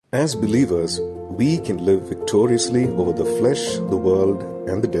As believers, we can live victoriously over the flesh, the world,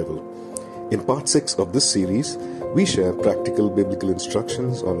 and the devil. In part 6 of this series, we share practical biblical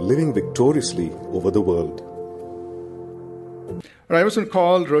instructions on living victoriously over the world. All right, I was going to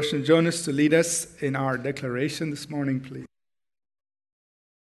call Roshan Jonas to lead us in our declaration this morning, please.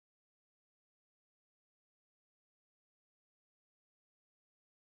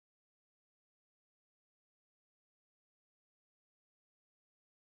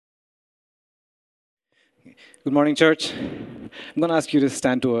 Good morning, church. I'm going to ask you to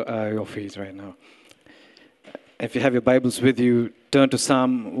stand to your feet right now. If you have your Bibles with you, turn to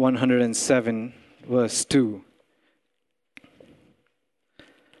Psalm 107, verse 2.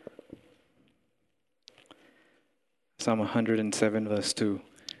 Psalm 107, verse 2.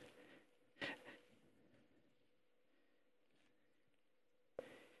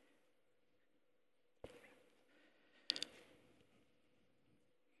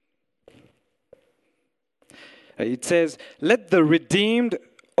 It says, "Let the redeemed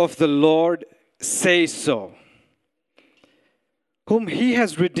of the Lord say so, whom he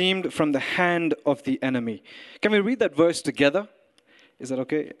has redeemed from the hand of the enemy." Can we read that verse together? Is that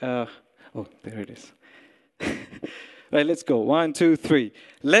okay? There it is. Right, let's go. 1, 2, 3.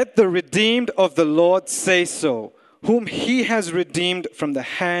 Let the redeemed of the Lord say so, whom he has redeemed from the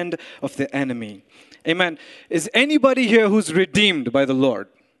hand of the enemy. Amen. Is anybody here who's redeemed by the Lord?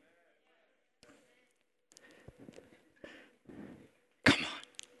 Come on.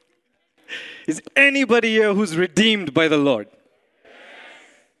 Is anybody here who's redeemed by the Lord?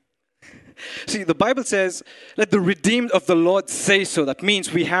 See, the Bible says, let the redeemed of the Lord say so. That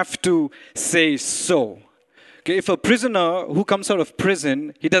means we have to say so. Okay, if a prisoner who comes out of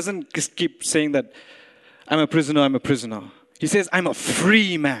prison, he doesn't just keep saying that, I'm a prisoner, I'm a prisoner. He says, I'm a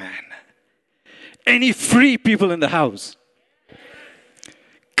free man. Any free people in the house?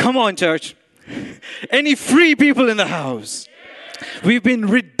 Come on, church. Any free people in the house? We've been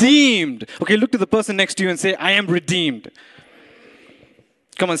redeemed. Okay, look to the person next to you and say, I am redeemed.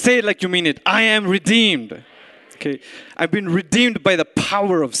 Come on, say it like you mean it. I am redeemed. Okay, I've been redeemed by the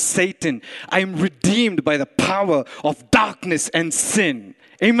power of Satan. I'm redeemed by the power of darkness and sin.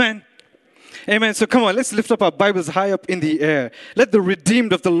 Amen. Amen. So come on, let's lift up our Bibles high up in the air. Let the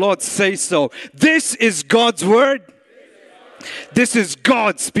redeemed of the Lord say so. This is God's word. This is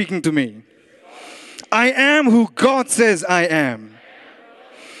God speaking to me. I am who God says I am.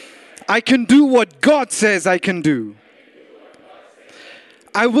 I can do what God says I can do.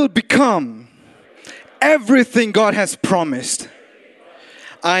 I will become everything God has promised.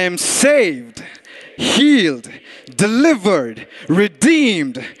 I am saved, healed, delivered,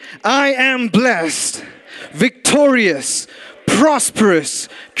 redeemed. I am blessed, victorious, prosperous,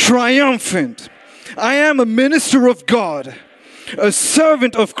 triumphant. I am a minister of God, a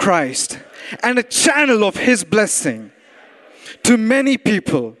servant of Christ, and a channel of His blessing to many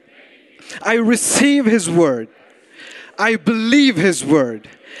people. I receive His word. I believe His word.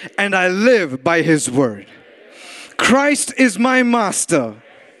 And I live by His word. Christ is my master.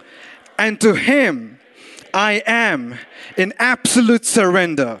 And to Him I am in absolute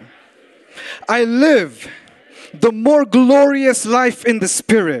surrender. I live the more glorious life in the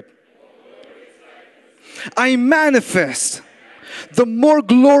Spirit. I manifest the more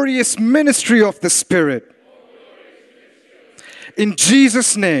glorious ministry of the Spirit. In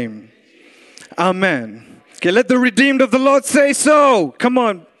Jesus' name, amen. Okay, let the redeemed of the Lord say so. Come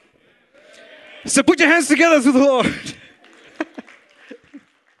on. So put your hands together to the Lord.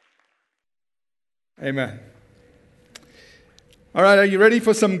 Amen. All right, are you ready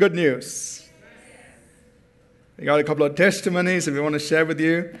for some good news? We got a couple of testimonies that we want to share with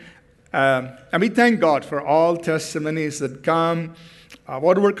you. And we thank God for all testimonies that come.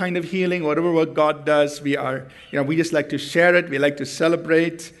 Whatever kind of healing, whatever work God does, we just like to share it. We like to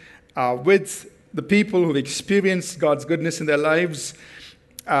celebrate with the people who've experienced God's goodness in their lives.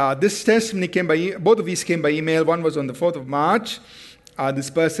 This testimony both of these came by email. One was on the 4th of March. This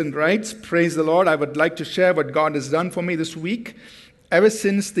person writes, "Praise the Lord. I would like to share what God has done for me this week. Ever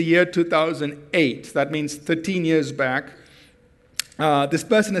since the year 2008, that means 13 years back, this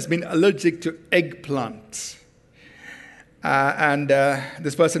person has been allergic to eggplant. And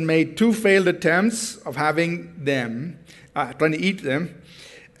this person made 2 failed attempts of having them, trying to eat them.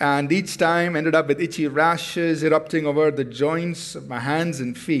 And each time ended up with itchy rashes erupting over the joints of my hands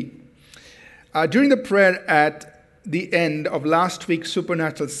and feet. During the prayer at the end of last week's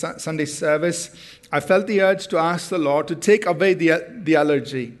Supernatural Sunday service, I felt the urge to ask the Lord to take away the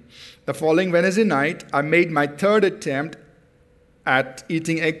allergy. The following Wednesday night, I made my 3rd attempt at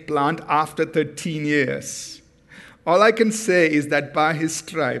eating eggplant after 13 years. All I can say is that by his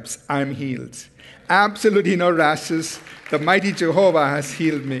stripes I'm healed. Absolutely no rashes. The mighty Jehovah has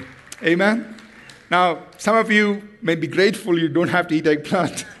healed me. Amen? Now, some of you may be grateful you don't have to eat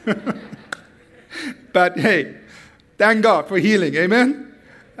eggplant. But hey, thank God for healing. Amen?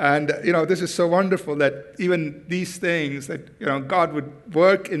 And, this is so wonderful that even these things that, God would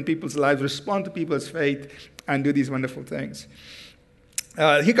work in people's lives, respond to people's faith, and do these wonderful things.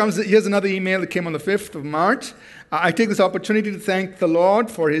 Here's another email that came on the 5th of March. I take this opportunity to thank the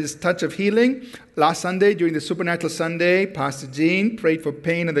Lord for his touch of healing. Last Sunday, during the Supernatural Sunday, Pastor Jean prayed for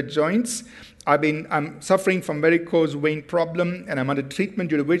pain in the joints. I'm suffering from varicose vein problem, and I'm under treatment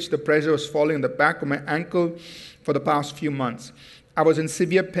due to which the pressure was falling on the back of my ankle for the past few months. I was in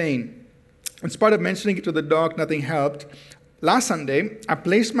severe pain. In spite of mentioning it to the doc, nothing helped. Last Sunday, I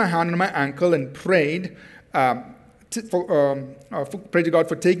placed my hand on my ankle and prayed pray to God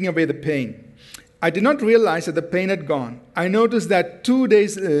for taking away the pain. I did not realize that the pain had gone. I noticed that 2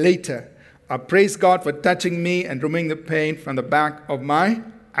 days later, I praised God for touching me and removing the pain from the back of my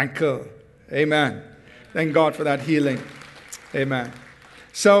ankle. Amen. Thank God for that healing. Amen.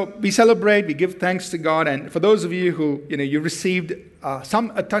 So we celebrate, we give thanks to God, and for those of you who, you received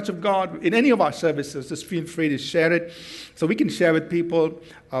a touch of God in any of our services, just feel free to share it so we can share with people.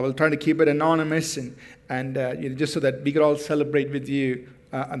 We'll try to keep it anonymous and just so that we can all celebrate with you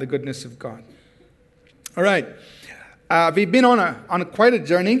on the goodness of God. All right. We've been on quite a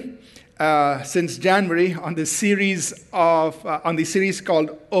journey since January on this series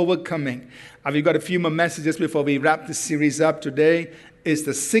called Overcoming. We've got a few more messages before we wrap this series up. Today is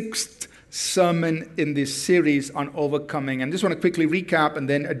the 6th sermon in this series on overcoming. And I just want to quickly recap and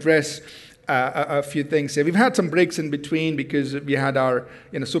then address a few things here. We've had some breaks in between because we had our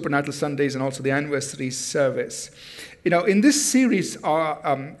Supernatural Sundays and also the anniversary service. In this series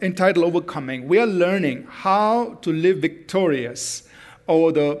entitled Overcoming, we are learning how to live victorious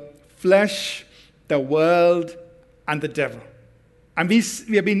over the flesh, the world, and the devil. And we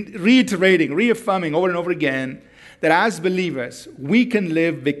have been reaffirming over and over again that as believers, we can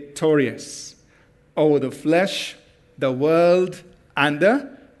live victorious over the flesh, the world, and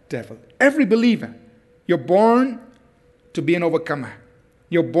the devil. Every believer, you're born to be an overcomer.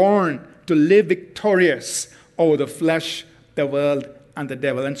 You're born to live victorious over the flesh, the world, and the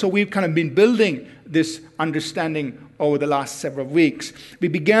devil. And so we've kind of been building this understanding over the last several weeks. We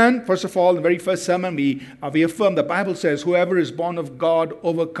began, first of all, the very first sermon, we affirmed the Bible says, whoever is born of God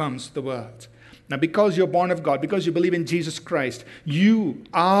overcomes the world. Now, because you're born of God, because you believe in Jesus Christ, you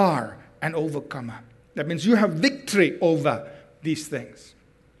are an overcomer. That means you have victory over these things.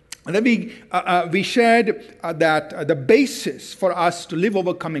 And then we shared that the basis for us to live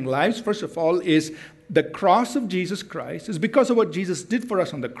overcoming lives, first of all, is the cross of Jesus Christ. Is because of what Jesus did for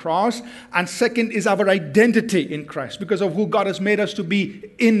us on the cross. And second is our identity in Christ, because of who God has made us to be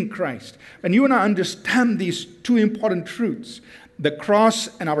in Christ. And you and I understand these two important truths, the cross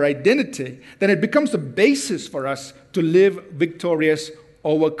and our identity, then it becomes the basis for us to live victorious,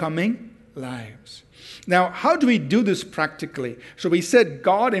 overcoming lives. Now, how do we do this practically? So we said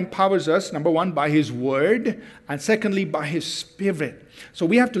God empowers us, number one, by His Word, and secondly, by His Spirit. So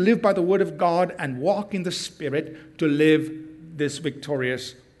we have to live by the Word of God and walk in the Spirit to live this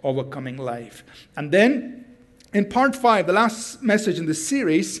victorious, overcoming life. And then, in part 5, the last message in this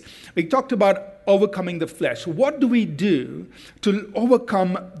series, we talked about overcoming the flesh. What do we do to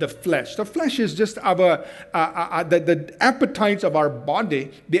overcome the flesh? The flesh is just the appetites of our body,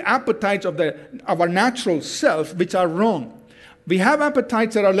 the appetites of our natural self, which are wrong. We have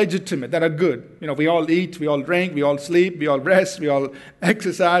appetites that are legitimate, that are good. We all eat, we all drink, we all sleep, we all rest, we all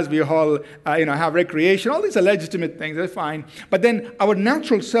exercise, we all have recreation. All these are legitimate things, they're fine. But then our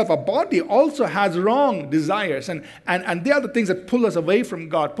natural self, our body also has wrong desires. And they are the things that pull us away from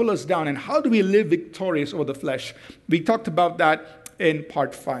God, pull us down. And how do we live victorious over the flesh? We talked about that in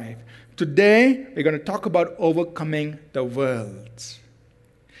part 5. Today, we're going to talk about overcoming the world.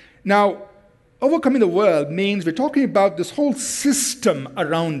 Now, overcoming the world means we're talking about this whole system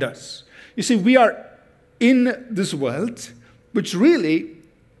around us. You see, we are in this world, which really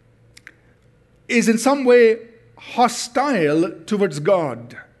is in some way hostile towards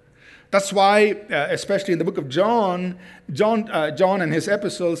God. That's why, especially in the book of John and his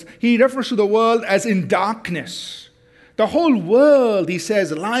epistles, he refers to the world as in darkness. The whole world, he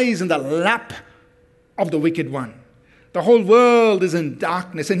says, lies in the lap of the wicked one. The whole world is in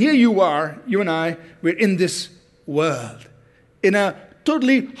darkness. And here you are, you and I, we're in this world. In a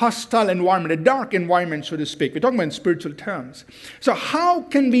totally hostile environment, a dark environment, so to speak. We're talking about in spiritual terms. So how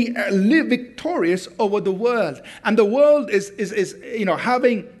can we live victorious over the world? And the world is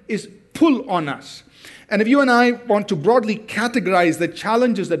pull on us. And if you and I want to broadly categorize the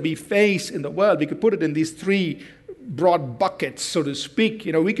challenges that we face in the world, we could put it in these three broad buckets, so to speak.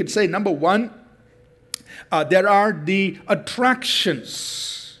 We could say, number one, there are the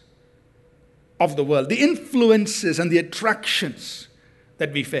attractions of the world, the influences and the attractions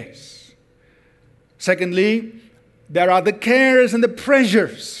that we face. Secondly, there are the cares and the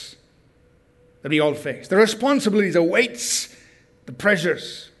pressures that we all face. The responsibilities, the weights, the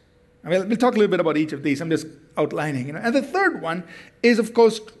pressures. We'll talk a little bit about each of these. I'm just outlining. And the third one is, of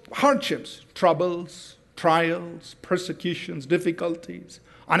course, hardships, troubles, trials, persecutions, difficulties,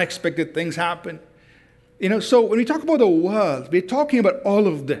 unexpected things happen. So when we talk about the world, we're talking about all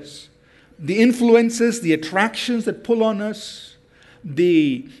of this. The influences, the attractions that pull on us,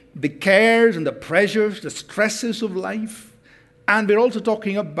 the cares and the pressures, the stresses of life. And we're also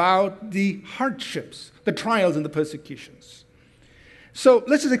talking about the hardships, the trials and the persecutions. So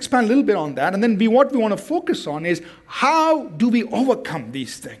let's just expand a little bit on that. And then what we want to focus on is, how do we overcome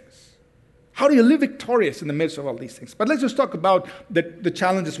these things? How do you live victorious in the midst of all these things? But let's just talk about the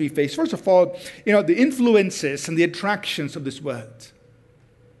challenges we face. First of all, the influences and the attractions of this world.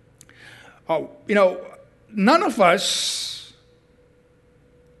 None of us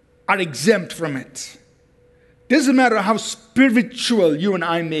are exempt from it. Doesn't matter how spiritual you and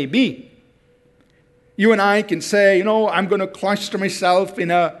I may be. You and I can say, I'm going to cloister myself in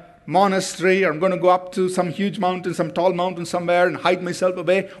a monastery, or I'm going to go up to some huge mountain, some tall mountain somewhere and hide myself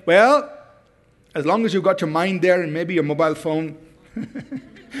away. Well, as long as you've got your mind there and maybe your mobile phone,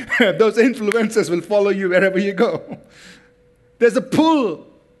 those influences will follow you wherever you go. There's a pull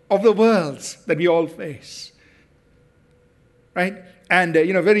of the worlds that we all face. Right? And,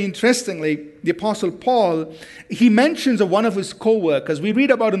 very interestingly, the Apostle Paul, he mentions of one of his co-workers. We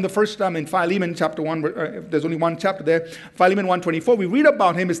read about him the first time in Philemon chapter 1. There's only one chapter there. Philemon 1:24. We read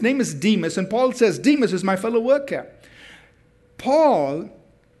about him. His name is Demas. And Paul says, Demas is my fellow worker. Paul,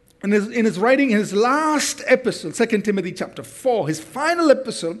 in his writing, in his last epistle, 2 Timothy chapter 4, his final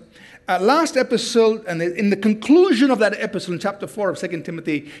epistle, last epistle, and in the conclusion of that epistle in chapter 4 of 2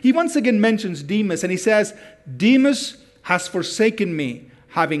 Timothy, he once again mentions Demas. And he says, Demas has forsaken me,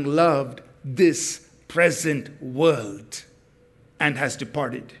 having loved this present world, and has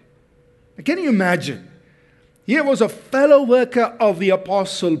departed. Now, can you imagine? Here was a fellow worker of the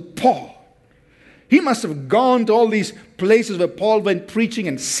Apostle Paul. He must have gone to all these places where Paul went preaching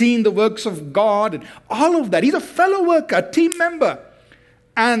and seen the works of God and all of that. He's a fellow worker, a team member.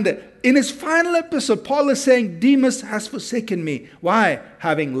 And in his final epistle, Paul is saying, Demas has forsaken me. Why?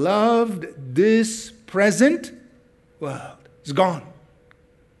 Having loved this present world. It's gone.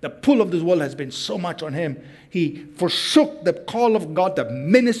 The pull of this world has been so much on him. He forsook the call of God, the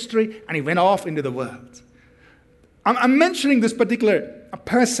ministry, and he went off into the world. I'm mentioning this particular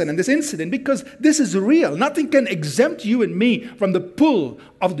person and this incident because this is real. Nothing can exempt you and me from the pull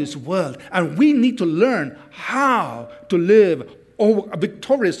of this world. And we need to learn how to live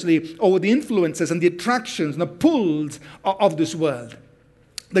victoriously over the influences and the attractions and the pulls of this world.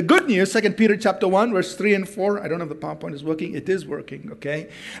 The good news, 2 Peter chapter 1, verse 3 and 4. I don't know if the PowerPoint is working. It is working, okay?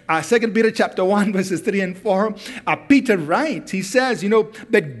 2 Peter chapter 1, verses 3 and 4. Peter writes, he says,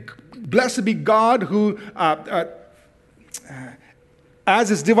 that blessed be God who, as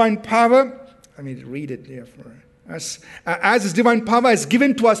his divine power, let me read it here for us. As his divine power has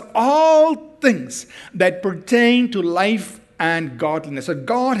given to us all things that pertain to life and godliness. So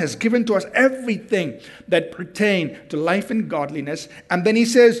God has given to us everything that pertain to life and godliness. And then he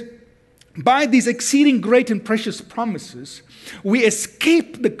says, by these exceeding great and precious promises, we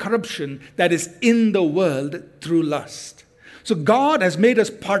escape the corruption that is in the world through lust. So God has made us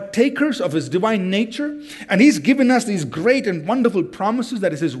partakers of his divine nature, and he's given us these great and wonderful promises,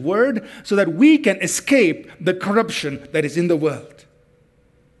 that is his word, so that we can escape the corruption that is in the world.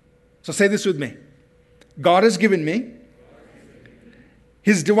 So say this with me. God has given me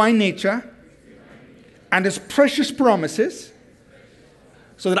his divine nature and his precious promises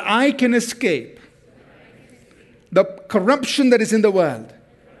so that I can escape the corruption that is in the world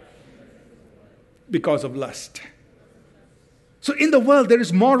because of lust. So in the world there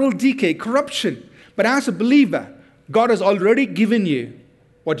is moral decay, corruption. But as a believer, God has already given you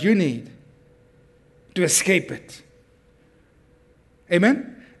what you need to escape it.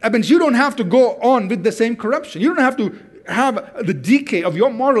 Amen? That means you don't have to go on with the same corruption. You don't have to have the decay of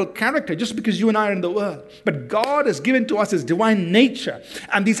your moral character just because you and I are in the world. But God has given to us his divine nature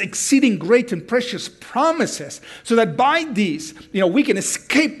and these exceeding great and precious promises so that by these, we can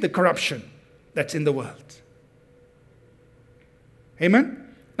escape the corruption that's in the world.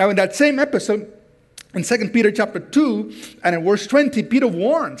 Amen? Now in that same epistle, In 2 Peter chapter 2 and in verse 20, Peter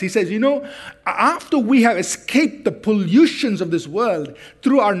warns. He says, after we have escaped the pollutions of this world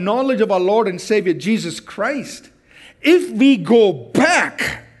through our knowledge of our Lord and Savior Jesus Christ, if we go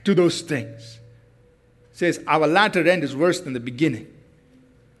back to those things, says our latter end is worse than the beginning.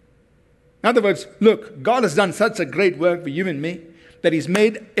 In other words, look, God has done such a great work for you and me that He's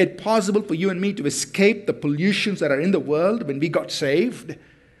made it possible for you and me to escape the pollutions that are in the world when we got saved.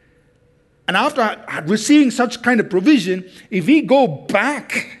 And after receiving such kind of provision, if we go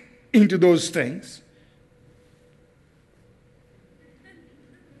back into those things,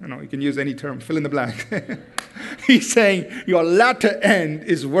 you can use any term, fill in the blank. He's saying your latter end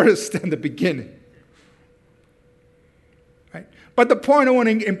is worse than the beginning. Right? But the point I want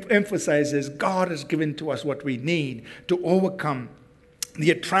to emphasize is God has given to us what we need to overcome the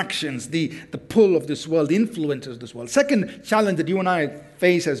attractions, the pull of this world, the influences of this world. Second challenge that you and I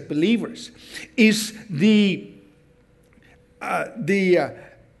face as believers is the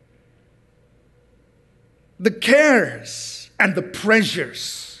cares and the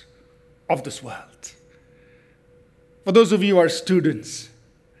pressures of this world. For those of you who are students,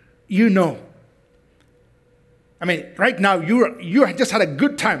 right now you just had a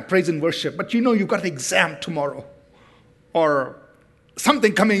good time praise and worship, but you've got an exam tomorrow or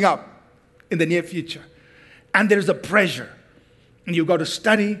something coming up in the near future. And there's a pressure. And you've got to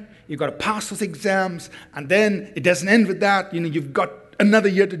study, you've got to pass those exams, and then it doesn't end with that. You've got another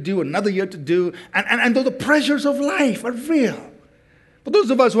year to do. And though the pressures of life are real. For those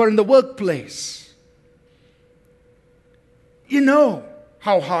of us who are in the workplace, you know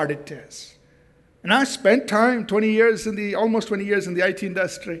how hard it is. And I spent time, almost 20 years in the IT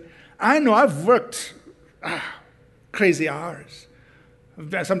industry. I know I've worked crazy hours.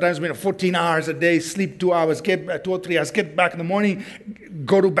 Sometimes 14 hours a day, sleep 2 hours, 2 or 3 hours, get back in the morning,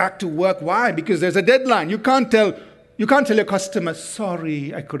 go back to work. Why? Because there's a deadline. You can't tell your customer,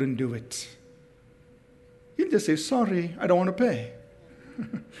 sorry, I couldn't do it. You just say, sorry, I don't want to pay.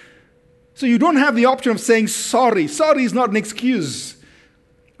 So you don't have the option of saying sorry. Sorry is not an excuse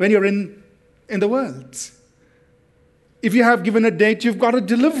when you're in the world. If you have given a date, you've got to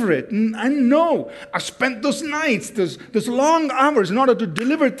deliver it. And I know I spent those nights, those long hours in order to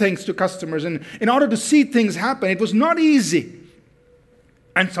deliver things to customers and in order to see things happen. It was not easy.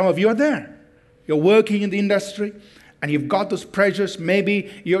 And some of you are there. You're working in the industry and you've got those pressures. Maybe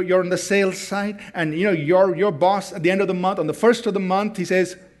you're on the sales side and your boss at the end of the month, on the first of the month, he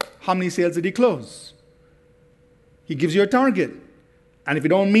says, how many sales did he close? He gives you a target. And if you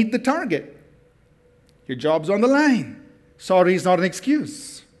don't meet the target, your job's on the line. Sorry is not an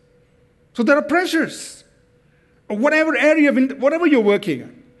excuse. So there are pressures. Whatever area, whatever you're working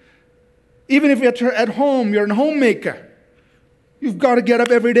in. Even if you're at home, you're a homemaker. You've got to get up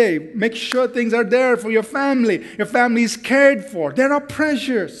every day. Make sure things are there for your family. Your family is cared for. There are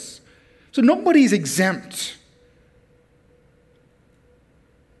pressures. So nobody is exempt.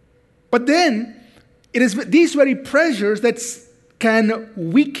 But then, it is these very pressures that can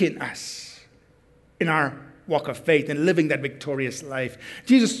weaken us in our walk of faith and living that victorious life.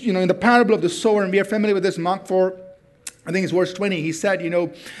 Jesus, in the parable of the sower, and we are familiar with this, Mark 4, I think it's verse 20, he said,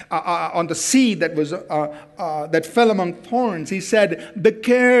 on the seed that was that fell among thorns, he said, the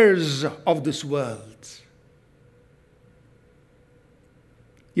cares of this world.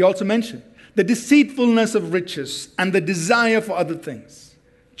 He also mentioned the deceitfulness of riches and the desire for other things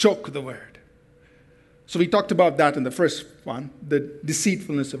choke the word. So we talked about that in the first one, the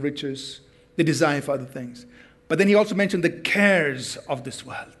deceitfulness of riches, the desire for other things. But then he also mentioned the cares of this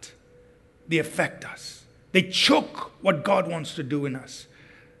world. They affect us. They choke what God wants to do in us.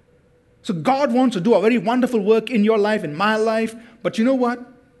 So God wants to do a very wonderful work in your life, in my life. But you know what?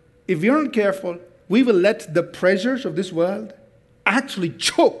 If we aren't careful, we will let the pressures of this world actually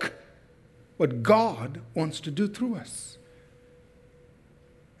choke what God wants to do through us.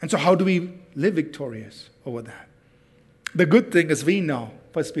 And so how do we live victorious over that? The good thing is we know,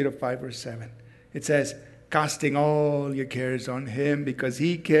 1 Peter 5 verse 7, it says, casting all your cares on Him because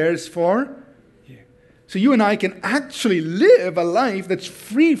He cares for you. So you and I can actually live a life that's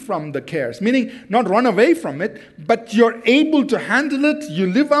free from the cares, meaning not run away from it, but you're able to handle it, you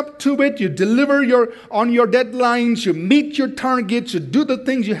live up to it, you deliver on your deadlines, you meet your targets, you do the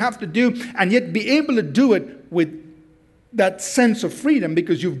things you have to do, and yet be able to do it with that sense of freedom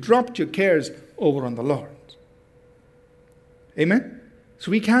because you've dropped your cares over on the Lord. Amen?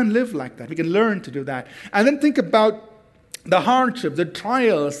 So we can live like that. We can learn to do that. And then think about the hardships, the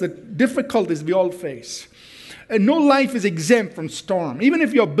trials, the difficulties we all face. And no life is exempt from storm. Even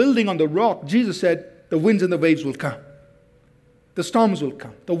if you're building on the rock, Jesus said, the winds and the waves will come. The storms will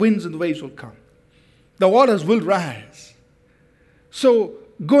come. The winds and the waves will come. The waters will rise. So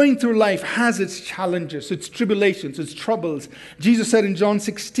going through life has its challenges, its tribulations, its troubles. Jesus said in John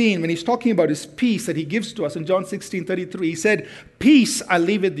 16, when he's talking about his peace that he gives to us in John 16:33, he said, peace I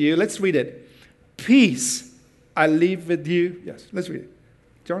leave with you. Let's read it. Peace I leave with you. Yes, let's read it.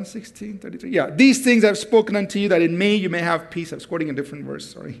 John 16:33. Yeah, these things I've spoken unto you, that in me you may have peace. I was quoting a different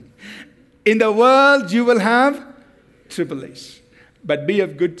verse, sorry. In the world you will have tribulation, but be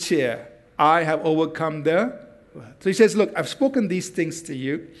of good cheer. I have overcome the world. So he says, look, I've spoken these things to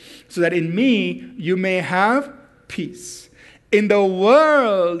you so that in me you may have peace. In the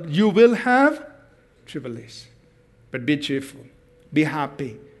world you will have tribulation, but be cheerful, be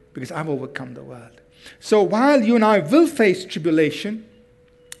happy, because I've overcome the world. So while you and I will face tribulation,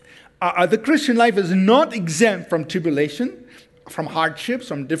 the Christian life is not exempt from tribulation, from hardships,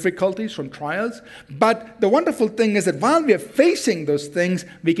 from difficulties, from trials. But the wonderful thing is that while we are facing those things,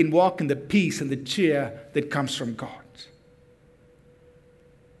 we can walk in the peace and the cheer that comes from God.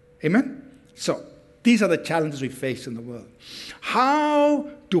 Amen? So, these are the challenges we face in the world. How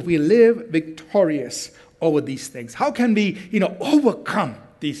do we live victorious over these things? How can we, overcome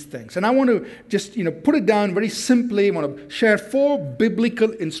these things? And I want to just, put it down very simply. I want to share 4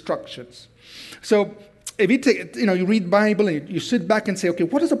 biblical instructions. So, if you take, you read the Bible and you sit back and say, okay,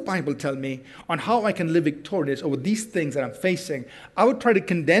 what does the Bible tell me on how I can live victorious over these things that I'm facing? I would try to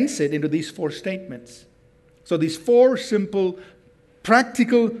condense it into these 4 statements. So these 4 simple,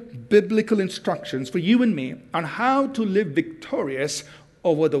 practical, biblical instructions for you and me on how to live victorious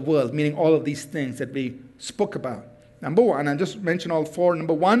over the world, meaning all of these things that we spoke about. Number 1, I just mentioned all 4.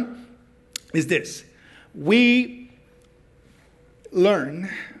 Number 1 is this. We learn...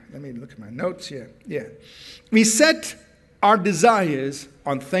 Let me look at my notes here. Yeah. We set our desires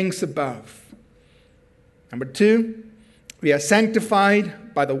on things above. Number 2, we are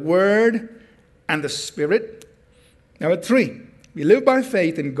sanctified by the Word and the Spirit. Number 3, we live by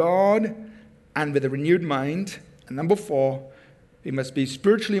faith in God and with a renewed mind. And number 4, we must be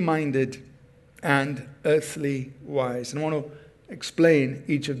spiritually minded and earthly wise. And I want to explain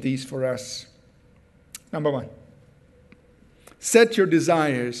each of these for us. Number 1. Set your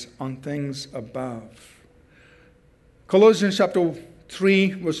desires on things above. Colossians chapter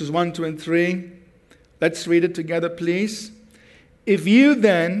 3, verses 1, 2, and 3. Let's read it together, please. If you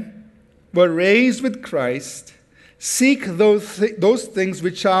then were raised with Christ, seek those things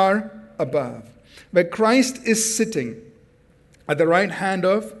which are above, where Christ is sitting at the right hand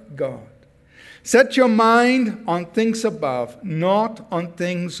of God. Set your mind on things above, not on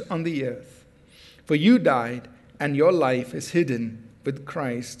things on the earth. For you died, and your life is hidden with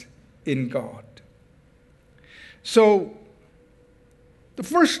Christ in God. So, the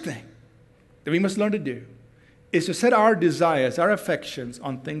first thing that we must learn to do is to set our desires, our affections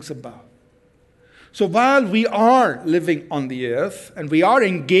on things above. So while we are living on the earth and we are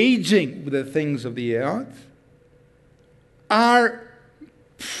engaging with the things of the earth, our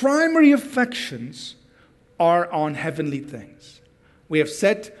primary affections are on heavenly things. We have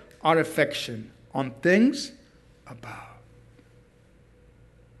set our affection on things above.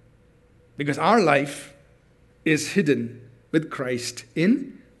 Because our life is hidden with Christ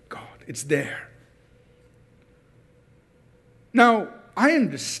in God. It's there. Now, I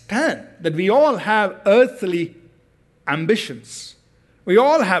understand that we all have earthly ambitions. We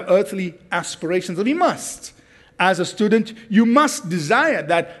all have earthly aspirations, and we must. As a student, you must desire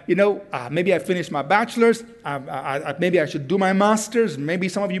that, maybe I finished my bachelor's, maybe I should do my master's, maybe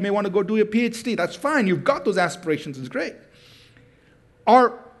some of you may want to go do your PhD. That's fine. You've got those aspirations. It's great.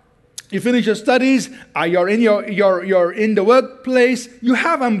 Or you finish your studies, you're in the workplace, you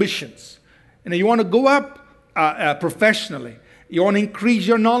have ambitions. You want to go up professionally. You want to increase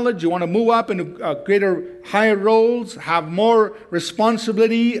your knowledge. You want to move up into higher roles, have more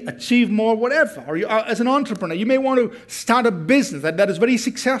responsibility, achieve more, whatever. Or as an entrepreneur, you may want to start a business that is very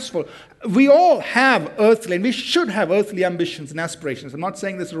successful. We all have earthly, and we should have earthly ambitions and aspirations. I'm not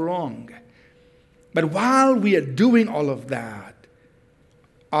saying this is wrong. But while we are doing all of that,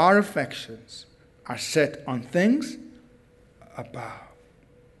 our affections are set on things above.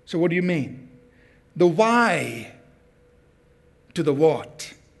 So what do you mean? The why to the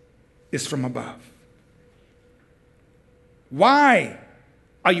what is from above. Why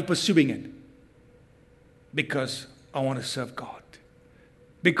are you pursuing it? Because I want to serve God.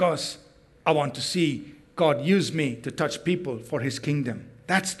 Because I want to see God use me to touch people for His kingdom.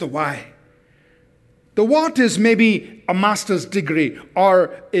 That's the why. The what is maybe a master's degree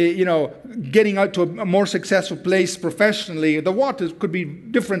or, getting out to a more successful place professionally. The what could be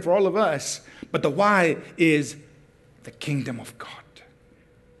different for all of us. But the why is the kingdom of God.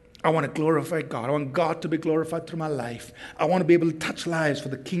 I want to glorify God. I want God to be glorified through my life. I want to be able to touch lives for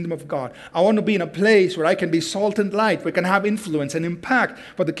the kingdom of God. I want to be in a place where I can be salt and light, where I can have influence and impact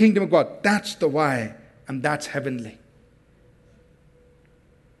for the kingdom of God. That's the why, and that's heavenly.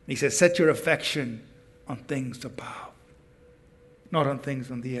 He says, set your affection on things above, not on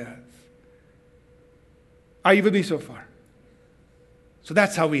things on the earth. Are you with me so far? So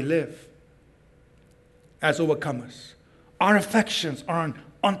that's how we live as overcomers. Our affections are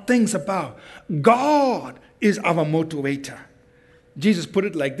on things above. God is our motivator. Jesus put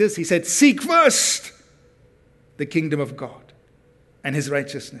it like this. He said, seek first the kingdom of God and his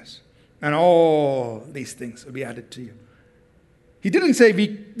righteousness, and all these things will be added to you. He didn't say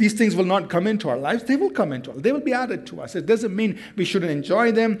these things will not come into our lives. They will come into us. They will be added to us. It doesn't mean we shouldn't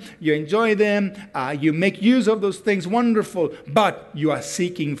enjoy them. You enjoy them. You make use of those things. Wonderful. But you are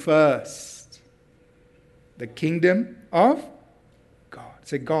seeking first the kingdom of God.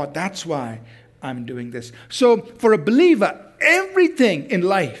 Say, God, that's why I'm doing this. So for a believer, everything in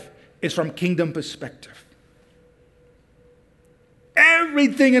life is from kingdom perspective.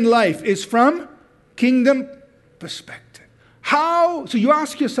 Everything in life is from kingdom perspective. How? So you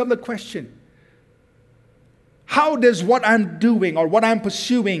ask yourself the question, how does what I'm doing or what I'm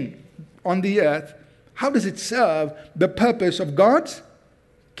pursuing on the earth, how does it serve the purpose of God's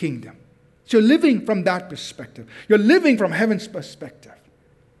kingdom? So you're living from that perspective. You're living from heaven's perspective.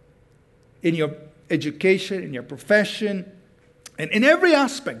 In your education, in your profession, and in every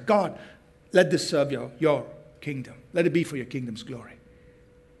aspect, God, let this serve your kingdom. Let it be for your kingdom's glory.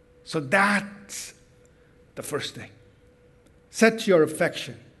 So that's the first thing. Set your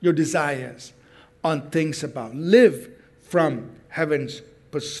affection, your desires on things above. Live from heaven's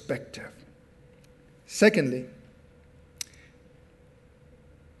perspective. Secondly,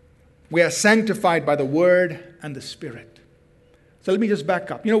 we are sanctified by the Word and the Spirit. So let me just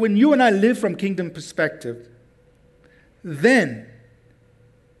back up. When you and I live from kingdom perspective, then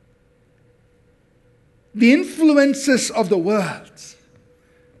the influences of the world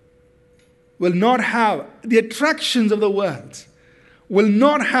will not have, the attractions of the world will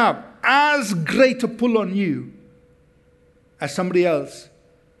not have as great a pull on you as somebody else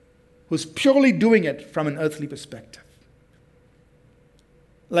who's purely doing it from an earthly perspective.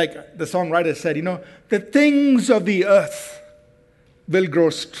 Like the songwriter said, the things of the earth will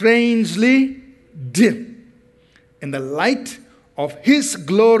grow strangely dim in the light of His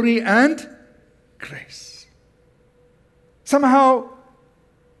glory and grace. Somehow,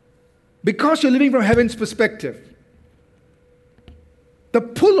 because you're living from heaven's perspective, the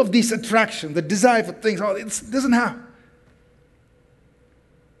pull of these attractions, the desire for things, it doesn't have.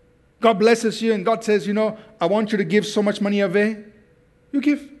 God blesses you and God says, I want you to give so much money away. You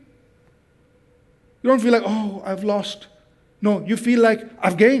give. You don't feel like, I've lost. No, you feel like,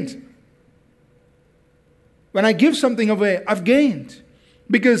 I've gained. When I give something away, I've gained.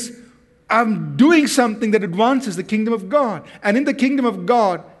 Because I'm doing something that advances the kingdom of God. And in the kingdom of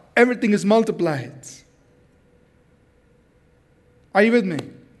God, everything is multiplied. Are you with me?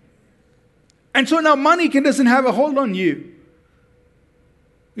 And so now money doesn't have a hold on you.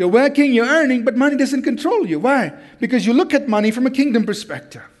 You're working, you're earning, but money doesn't control you. Why? Because you look at money from a kingdom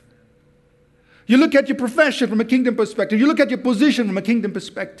perspective. You look at your profession from a kingdom perspective. You look at your position from a kingdom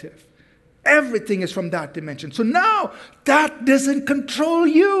perspective. Everything is from that dimension. So now that doesn't control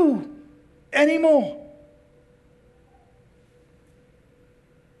you anymore.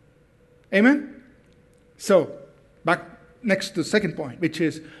 Amen? So, back next to the second point, which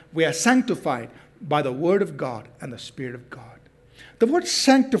is we are sanctified by the Word of God and the Spirit of God. The word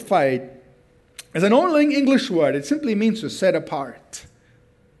sanctified is an old English word. It simply means to set apart,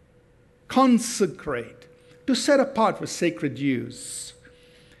 consecrate, to set apart for sacred use.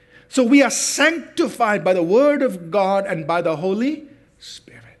 So we are sanctified by the Word of God and by the Holy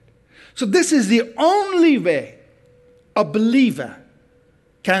Spirit. So this is the only way a believer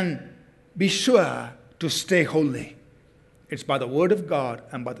can be sure to stay holy. It's by the Word of God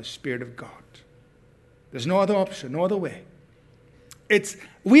and by the Spirit of God. There's no other option, no other way.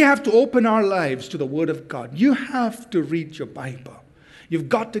 We have to open our lives to the Word of God. You have to read your Bible. You've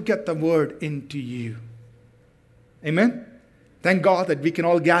got to get the Word into you. Amen? Thank God that we can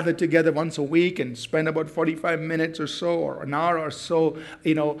all gather together once a week and spend about 45 minutes or so, or an hour or so,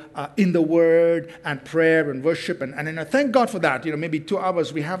 in the Word and prayer and worship. And thank God for that. Maybe 2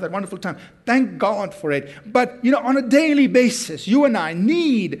 hours, we have that wonderful time. Thank God for it. But, on a daily basis, you and I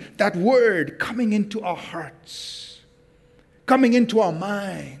need that Word coming into our hearts, coming into our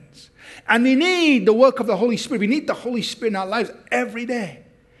minds. And we need the work of the Holy Spirit. We need the Holy Spirit in our lives every day.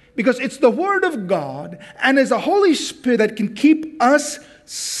 Because it's the Word of God and it's the Holy Spirit that can keep us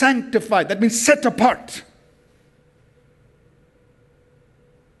sanctified. That means set apart.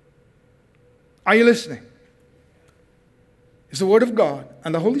 Are you listening? It's the Word of God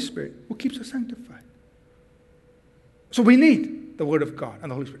and the Holy Spirit who keeps us sanctified. So we need the Word of God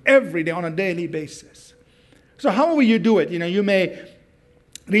and the Holy Spirit every day on a daily basis. So however you do it, you may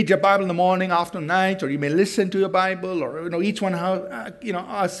read your Bible in the morning, afternoon, night, or you may listen to your Bible, or each one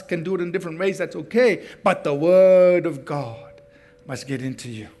us can do it in different ways. That's okay. But the Word of God must get into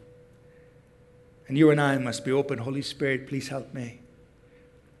you, and you and I must be open. Holy Spirit, please help me,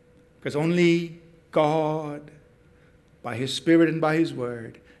 because only God, by His Spirit and by His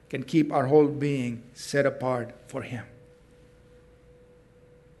Word, can keep our whole being set apart for Him.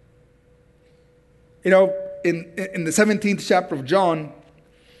 In the 17th chapter of John,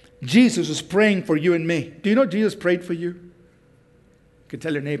 Jesus was praying for you and me. Do you know Jesus prayed for you? You can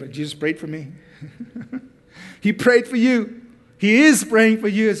tell your neighbor, Jesus prayed for me. He prayed for you. He is praying for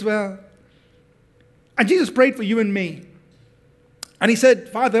you as well. And Jesus prayed for you and me. And He said,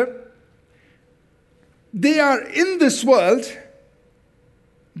 Father, they are in this world,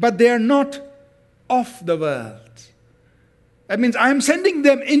 but they are not of the world. That means I am sending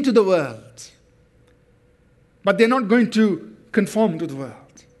them into the world, but they're not going to conform to the world.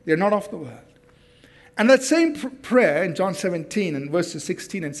 They're not of the world. And that same prayer in John 17 and verses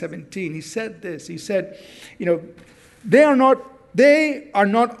 16 and 17, He said this. He said, they are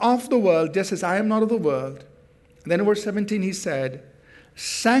not of the world, just as I am not of the world. And then in verse 17 He said,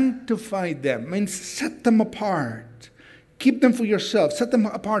 sanctify them, means set them apart. Keep them for yourself. Set them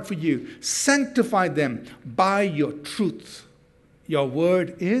apart for you. Sanctify them by your truth. Your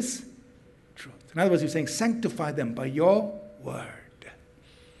word is truth. In other words, He's saying, sanctify them by your word.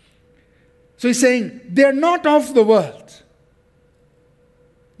 So He's saying, they're not of the world.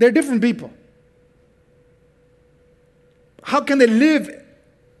 They're different people. How can they live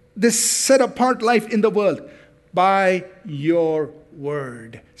this set-apart life in the world? By your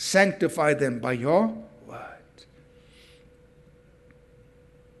word. Sanctify them by your word.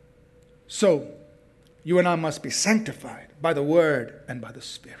 So, you and I must be sanctified by the word and by the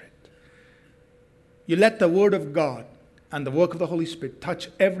Spirit. You let the word of God and the work of the Holy Spirit touch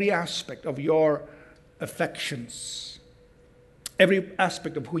every aspect of your affections, every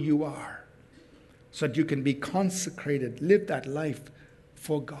aspect of who you are, so that you can be consecrated, live that life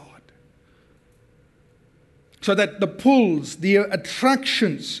for God. So that the pulls, the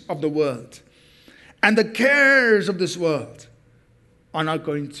attractions of the world, and the cares of this world are not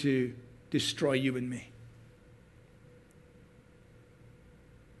going to destroy you and me.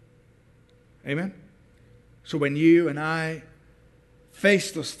 Amen? So when you and I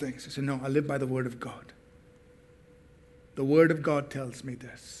face those things, I say, no, I live by the Word of God. The Word of God tells me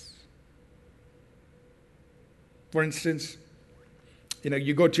this. For instance,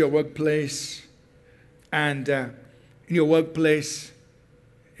 you go to your workplace, and in your workplace,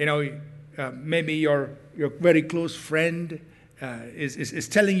 maybe your very close friend is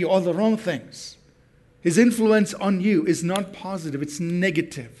telling you all the wrong things. His influence on you is not positive, it's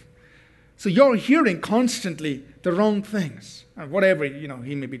negative. So you're hearing constantly the wrong things. Whatever,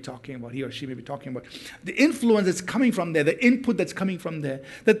 he may be talking about, he or she may be talking about. The influence that's coming from there, the input that's coming from there,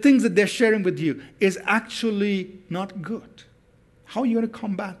 the things that they're sharing with you is actually not good. How are you going to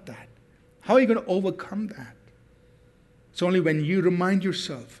combat that? How are you going to overcome that? It's only when you remind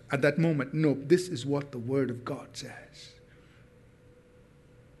yourself at that moment, no, this is what the Word of God says.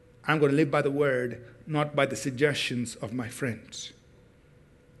 I'm going to live by the Word, not by the suggestions of my friends.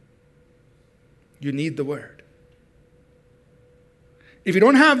 You need the Word. If you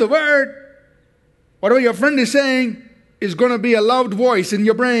don't have the Word, whatever your friend is saying is going to be a loud voice in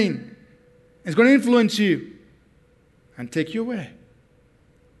your brain. It's going to influence you and take you away.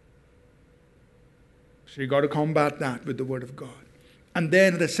 So you got to combat that with the Word of God. And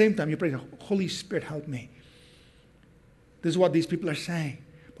then at the same time, you pray, Holy Spirit, help me. This is what these people are saying.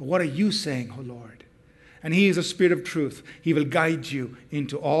 But what are you saying, oh Lord? And He is a Spirit of truth. He will guide you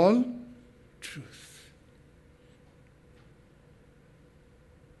into all truth.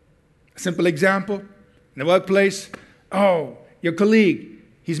 A simple example, in the workplace, your colleague,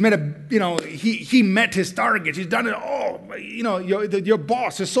 he's met he met his targets. He's done it. Your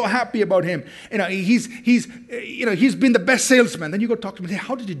boss is so happy about him. He's been the best salesman. Then you go talk to him and say,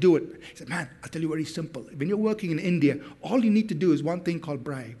 how did you do it? He said, man, I'll tell you very simple. When you're working in India, all you need to do is one thing called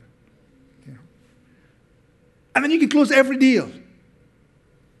bribe. And then you can close every deal.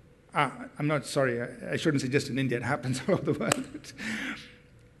 I'm not sorry. I shouldn't say just in India. It happens all over the world.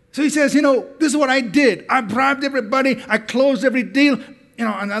 So he says, this is what I did. I bribed everybody. I closed every deal.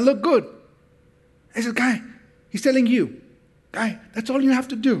 And I look good. I said, guy, he's telling you. Guy, that's all you have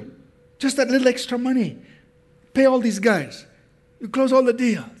to do. Just that little extra money. Pay all these guys. You close all the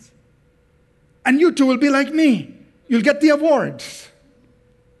deals. And you too will be like me. You'll get the awards.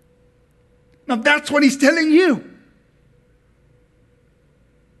 Now that's what he's telling you.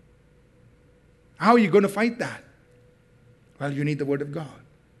 How are you going to fight that? Well, you need the word of God.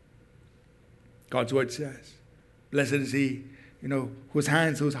 God's word says, blessed is he, whose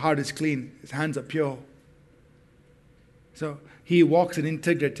heart is clean, his hands are pure. So he walks in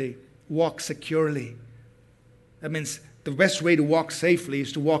integrity, walks securely. That means the best way to walk safely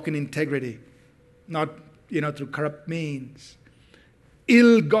is to walk in integrity, not, through corrupt means.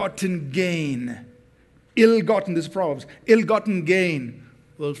 Ill-gotten gain. Ill-gotten, this Proverbs, ill-gotten gain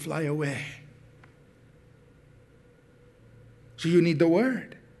will fly away. So you need the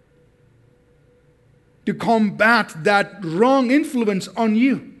word to combat that wrong influence on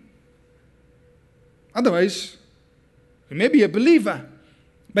you. Otherwise, you may be a believer,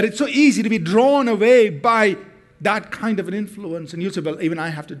 but it's so easy to be drawn away by that kind of an influence. And you say, well, even I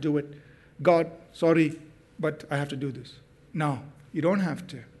have to do it. God, sorry, but I have to do this. No, you don't have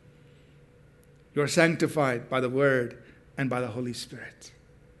to. You're sanctified by the word and by the Holy Spirit.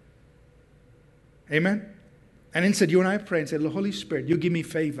 Amen? And instead, you and I pray and say, Holy Spirit, you give me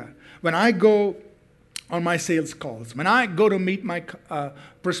favor. When I go on my sales calls, when I go to meet my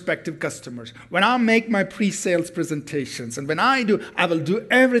prospective customers, when I make my pre-sales presentations, and when I will do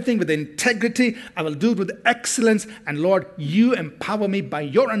everything with integrity, I will do it with excellence, and Lord, you empower me by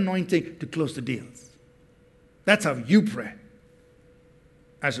your anointing to close the deals. That's how you pray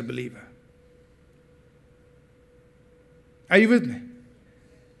as a believer. Are you with me?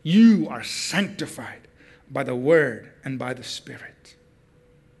 You are sanctified by the word and by the Spirit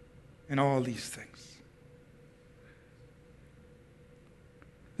in all these things.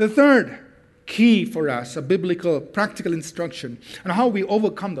 The third key for us, a biblical practical instruction on how we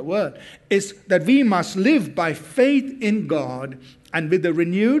overcome the world, is that we must live by faith in God and with a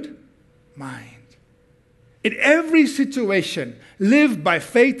renewed mind. In every situation, live by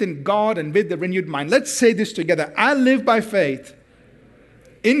faith in God and with the renewed mind. Let's say this together. I live by faith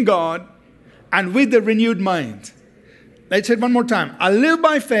in God and with the renewed mind. Let's say it one more time. I live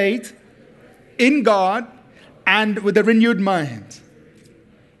by faith in God and with a renewed mind.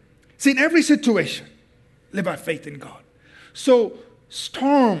 See, in every situation, live by faith in God. So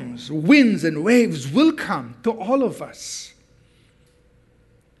storms, winds, and waves will come to all of us.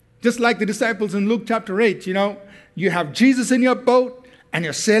 Just like the disciples in Luke chapter 8, you have Jesus in your boat and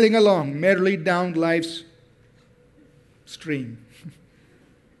you're sailing along merrily down life's stream.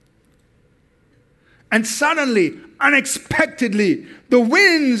 And suddenly, unexpectedly, the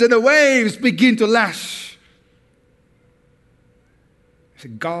winds and the waves begin to lash.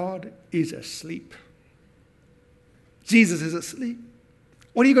 God is asleep. Jesus is asleep.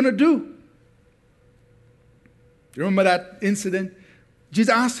 What are you going to do? You remember that incident?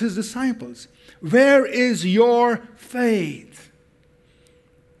 Jesus asked his disciples, where is your faith?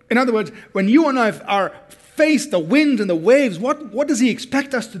 In other words, when you and I are faced the winds and the waves, what does he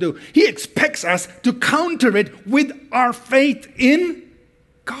expect us to do? He expects us to counter it with our faith in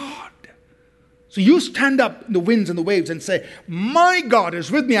God. So you stand up in the winds and the waves and say, my God is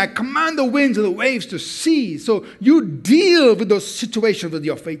with me. I command the winds and the waves to cease. So you deal with those situations with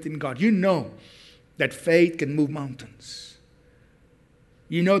your faith in God. You know that faith can move mountains.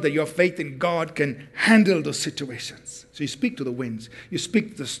 You know that your faith in God can handle those situations. So you speak to the winds. You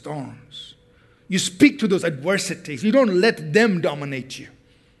speak to the storms. You speak to those adversities. You don't let them dominate you.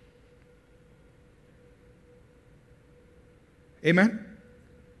 Amen?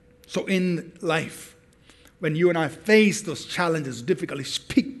 So in life, when you and I face those challenges, difficulty,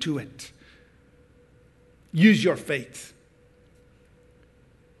 speak to it. Use your faith.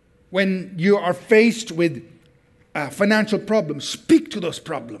 When you are faced with financial problems, speak to those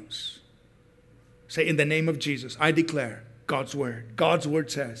problems. Say, in the name of Jesus, I declare God's word. God's word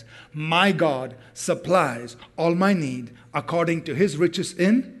says, my God supplies all my need according to his riches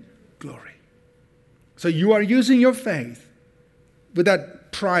in glory. So you are using your faith with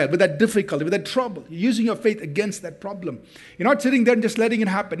that trial, with that difficulty, with that trouble. You're using your faith against that problem. You're not sitting there and just letting it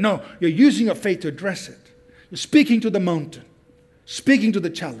happen. No, you're using your faith to address it. You're speaking to the mountain, speaking to the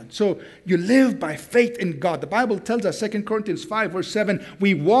challenge. So you live by faith in God. The Bible tells us, 2 Corinthians 5 verse 7,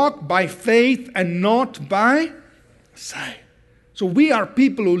 we walk by faith and not by sight. So we are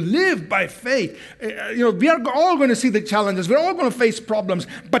people who live by faith. We are all going to see the challenges. We're all going to face problems.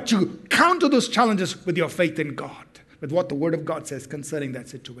 But you counter those challenges with your faith in God, with what the Word of God says concerning that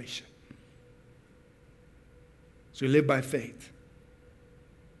situation. So you live by faith.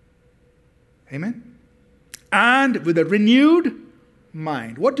 Amen? and with a renewed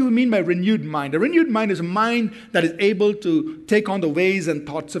mind. What do we mean by renewed mind? A renewed mind is a mind that is able to take on the ways and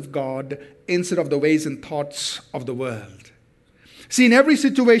thoughts of God instead of the ways and thoughts of the world. See, in every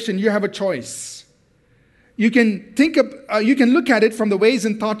situation, you have a choice. You can look at it from the ways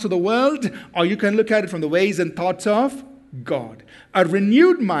and thoughts of the world, or you can look at it from the ways and thoughts of God. A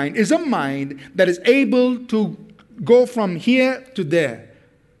renewed mind is a mind that is able to go from here to there.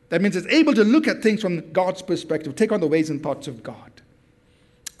 That means it's able to look at things from God's perspective, take on the ways and thoughts of God.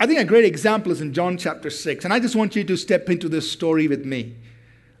 I think a great example is in John chapter 6, and I just want you to step into this story with me.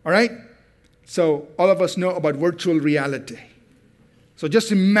 All right? So all of us know about virtual reality. So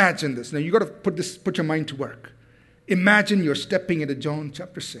just imagine this. Now you got to put your mind to work. Imagine you're stepping into John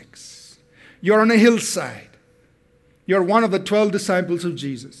chapter 6. You're on a hillside. You're one of the 12 disciples of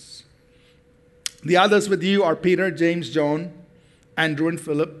Jesus. The others with you are Peter, James, John, Andrew and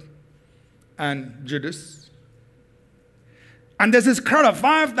Philip, and Judas. And there's this crowd of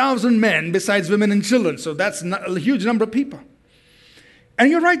 5,000 men besides women and children. So that's a huge number of people. And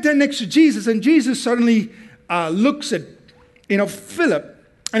you're right there next to Jesus. And Jesus suddenly looks at, Philip.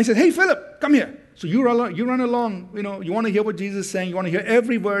 And he says, hey, Philip, come here. So you run along. You want to hear what Jesus is saying. You want to hear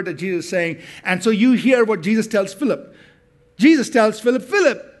every word that Jesus is saying. And so you hear what Jesus tells Philip. Jesus tells Philip,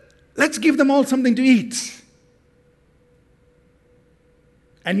 Philip, let's give them all something to eat.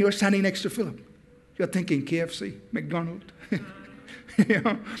 And you're standing next to Philip. You're thinking KFC, McDonald's,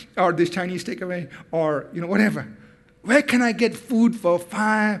 or this Chinese takeaway, or whatever. Where can I get food for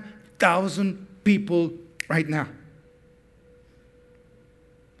 5,000 people right now?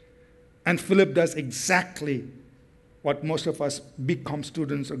 And Philip does exactly what most of us BCom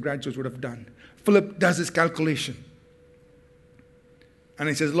students or graduates would have done. Philip does his calculation. And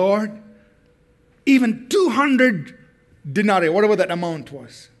he says, Lord, even 200 denarii, whatever that amount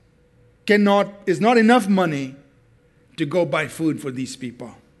was, is not enough money to go buy food for these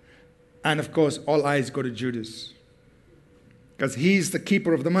people. And of course, all eyes go to Judas, because he's the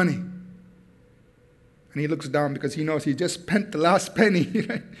keeper of the money. And he looks down because he knows he just spent the last penny.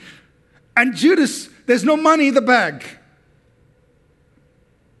 Right? And Judas, there's no money in the bag.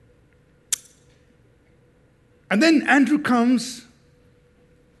 And then Andrew comes.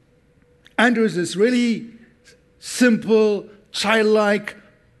 Andrew is this really simple, childlike,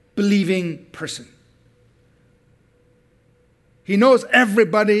 believing person. He knows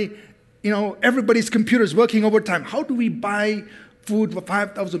everybody, everybody's computer is working overtime. How do we buy food for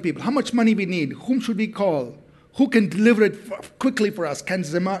 5,000 people? How much money we need? Whom should we call? Who can deliver it quickly for us? Can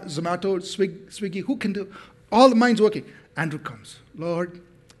Zomato, Swiggy, who can do? All the minds working. Andrew comes. Lord,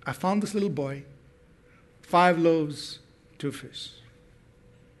 I found this little boy, 5 loaves, 2 fish.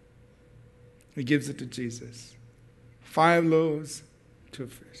 He gives it to Jesus. 5 loaves, 2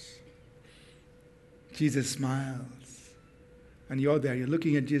 fish. Jesus smiles. And you're there, you're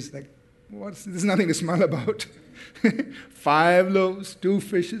looking at Jesus like, there's nothing to smile about. 5 loaves, 2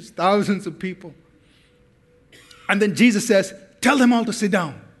 fishes, thousands of people. And then Jesus says, tell them all to sit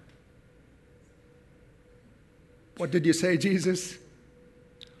down. What did you say, Jesus?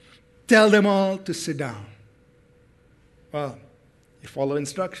 Tell them all to sit down. Well, you follow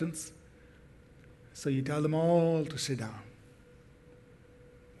instructions. So you tell them all to sit down.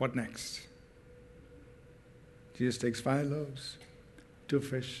 What next? Jesus takes 5 loaves, 2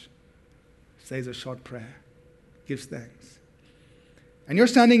 fish, says a short prayer, gives thanks. And you're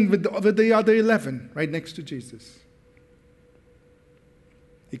standing with the other 11 right next to Jesus.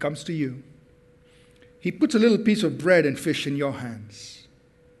 He comes to you. He puts a little piece of bread and fish in your hands.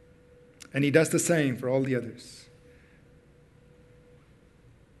 And he does the same for all the others.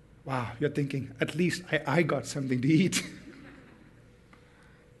 Wow, you're thinking, at least I got something to eat.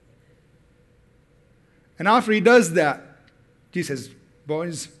 And after he does that, Jesus says,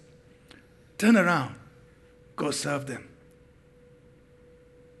 boys, turn around, go serve them.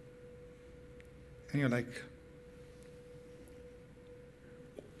 And you're like,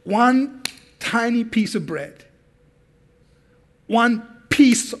 one tiny piece of bread, one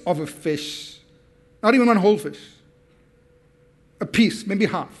piece of a fish, not even one whole fish, a piece, maybe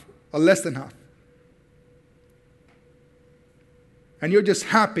half, or less than half. And you're just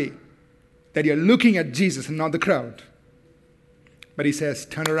happy that you're looking at Jesus and not the crowd. But he says,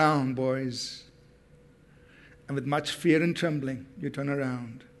 turn around, boys. And with much fear and trembling, you turn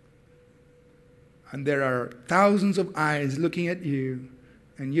around. And there are thousands of eyes looking at you,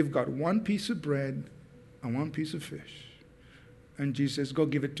 and you've got one piece of bread and one piece of fish. And Jesus says, go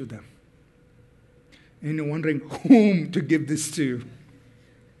give it to them. And you're wondering whom to give this to.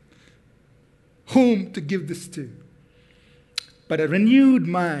 Whom to give this to. But a renewed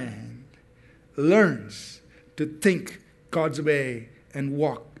mind learns to think God's way and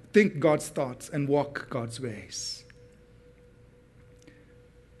think God's thoughts and walk God's ways.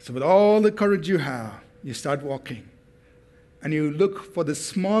 So with all the courage you have, you start walking. And you look for the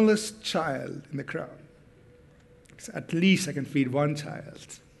smallest child in the crowd. So at least I can feed one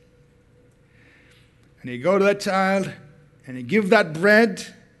child. And you go to that child, and you give that bread,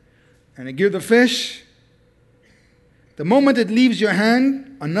 and you give the fish. The moment it leaves your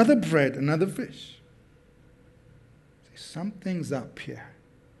hand, another bread, another fish. Something's up here.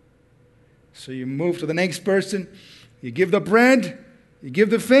 So you move to the next person, you give the bread, you give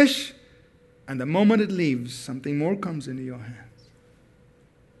the fish, and the moment it leaves, something more comes into your hands.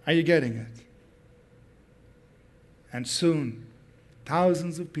 Are you getting it? And soon,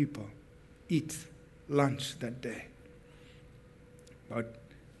 thousands of people eat lunch that day. But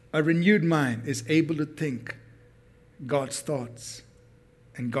a renewed mind is able to think God's thoughts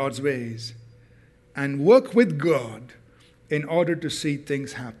and God's ways and work with God in order to see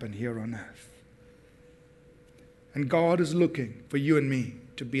things happen here on earth. And God is looking for you and me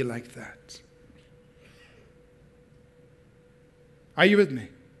to be like that. Are you with me?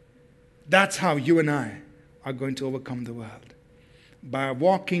 That's how you and I are going to overcome the world. By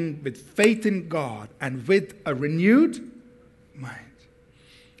walking with faith in God and with a renewed mind.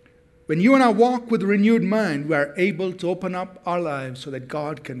 When you and I walk with a renewed mind, we are able to open up our lives so that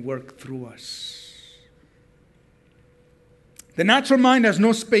God can work through us. The natural mind has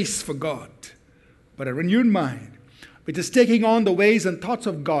no space for God, but a renewed mind, which is taking on the ways and thoughts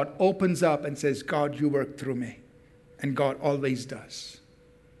of God, opens up and says, God, you work through me. And God always does.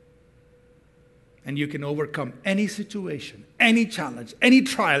 And you can overcome any situation, any challenge, any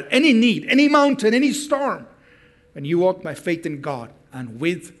trial, any need, any mountain, any storm, when you walk by faith in God and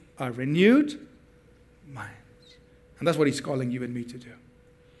with a renewed mind. And that's what He's calling you and me to do.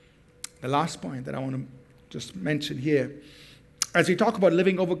 The last point that I want to just mention here, as we talk about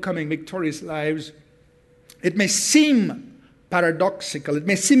living, overcoming, victorious lives, it may seem paradoxical. It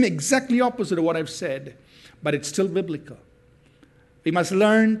may seem exactly opposite of what I've said, but it's still biblical. We must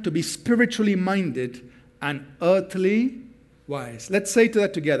learn to be spiritually minded and earthly wise. Let's say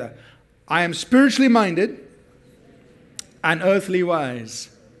that together. I am spiritually minded and earthly wise.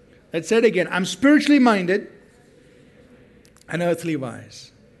 Let's say it again. I'm spiritually minded and earthly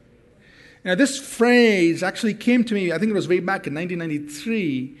wise. Now, this phrase actually came to me, I think it was way back in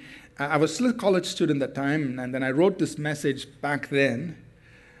 1993. I was still a college student at that time, and then I wrote this message back then.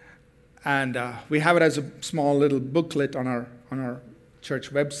 And we have it as a small little booklet on our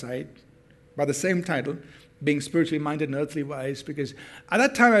church website by the same title, Being Spiritually Minded and Earthly Wise, because at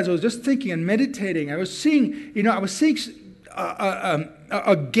that time as I was just thinking and meditating, I was seeing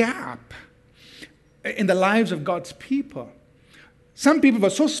a gap in the lives of God's people. Some people were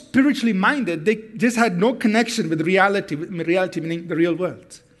so spiritually minded, they just had no connection with reality meaning the real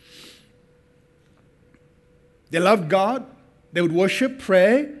world. They loved God, they would worship,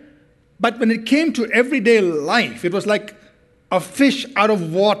 pray, but when it came to everyday life, it was like a fish out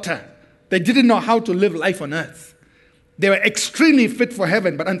of water. They didn't know how to live life on earth. They were extremely fit for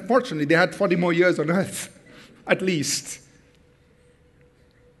heaven, but unfortunately, they had 40 more years on earth, at least.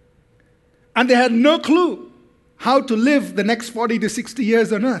 And they had no clue how to live the next 40 to 60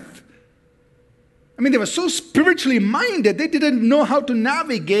 years on earth. I mean, they were so spiritually minded, they didn't know how to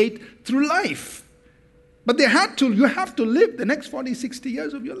navigate through life. But they had to. You have to live the next 40, 60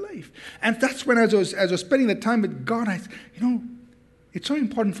 years of your life. And that's when as I was spending the time with God, it's so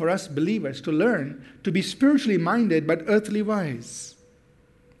important for us believers to learn to be spiritually minded but earthly wise.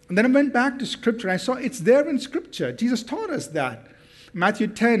 And then I went back to Scripture and I saw it's there in Scripture. Jesus taught us that. Matthew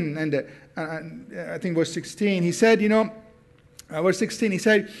 10 and I think verse 16, he said, verse 16, he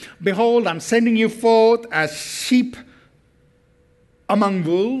said, "Behold, I'm sending you forth as sheep among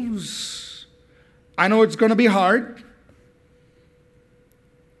wolves." I know it's going to be hard.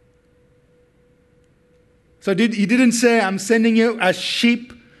 So he didn't say, I'm sending you as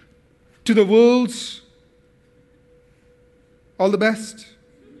sheep to the wolves. All the best?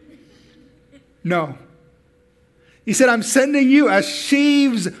 No. He said, I'm sending you as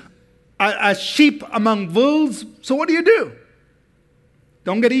sheep among wolves. So what do?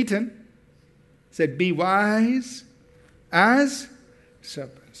 Don't get eaten. He said, be wise as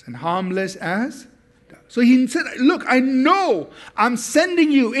serpents and harmless as. So he said, look, I know I'm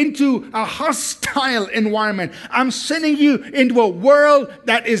sending you into a hostile environment. I'm sending you into a world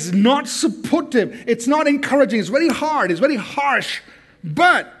that is not supportive. It's not encouraging. It's very hard. It's very harsh.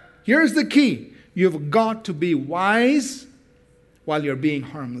 But here's the key. You've got to be wise while you're being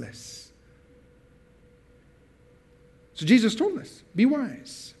harmless. So Jesus told us, be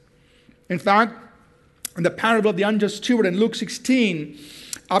wise. In fact, in the parable of the unjust steward in Luke 16,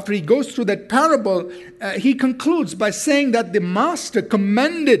 after he goes through that parable, he concludes by saying that the master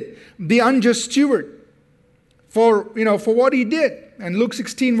commended the unjust steward for what he did. And Luke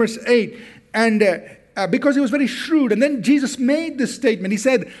 16 verse 8, and because he was very shrewd. And then Jesus made this statement. He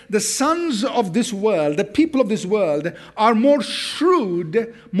said, the sons of this world, the people of this world, are more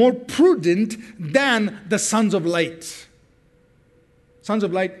shrewd, more prudent than the sons of light. Sons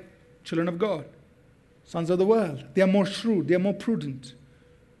of light, children of God. Sons of the world, they are more shrewd, they are more prudent.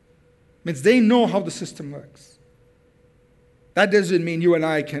 Means they know how the system works. That doesn't mean you and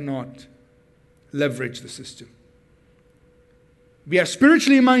I cannot leverage the system. We are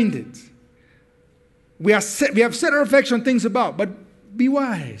spiritually minded. We have set our affection on things above, but be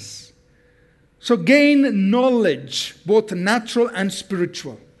wise. So gain knowledge, both natural and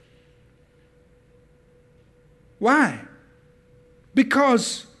spiritual. Why?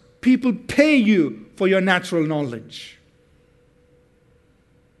 Because people pay you for your natural knowledge.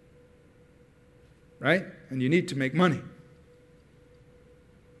 Right? And you need to make money.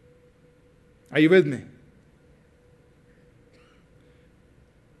 Are you with me?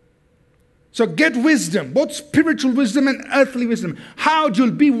 So get wisdom, both spiritual wisdom and earthly wisdom. How to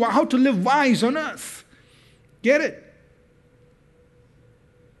live wise on earth. Get it?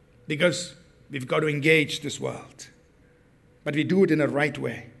 Because we've got to engage this world. But we do it in a right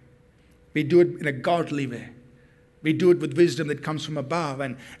way. We do it in a godly way. We do it with wisdom that comes from above.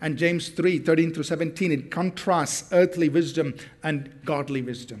 And James 3:13-17, it contrasts earthly wisdom and godly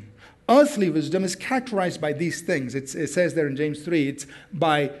wisdom. Earthly wisdom is characterized by these things. It says there in James 3, it's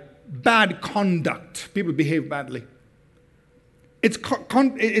by bad conduct. People behave badly. It's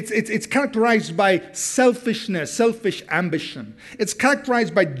characterized by selfishness, selfish ambition. It's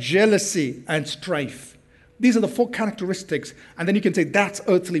characterized by jealousy and strife. These are the 4 characteristics. And then you can say that's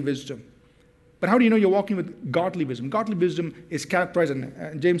earthly wisdom. But how do you know you're walking with godly wisdom? Godly wisdom is characterized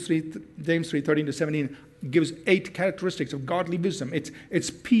in James 3:13-17 gives 8 characteristics of godly wisdom. It's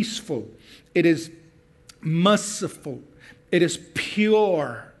peaceful. It is merciful. It is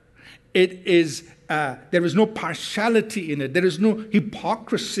pure. It is there is no partiality in it. There is no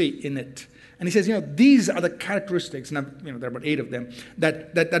hypocrisy in it. And he says, these are the characteristics, and there are about 8 of them,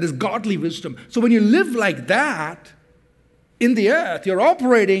 that is godly wisdom. So when you live like that in the earth, you're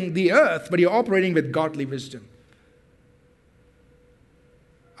operating the earth, but you're operating with godly wisdom.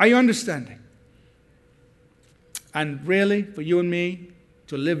 Are you understanding? And really, for you and me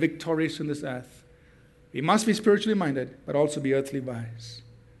to live victorious in this earth, we must be spiritually minded, but also be earthly wise.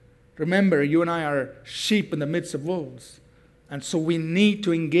 Remember, you and I are sheep in the midst of wolves. And so we need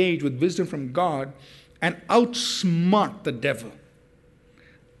to engage with wisdom from God and outsmart the devil.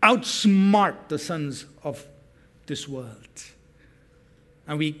 Outsmart the sons of this world.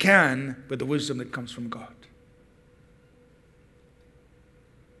 And we can with the wisdom that comes from God.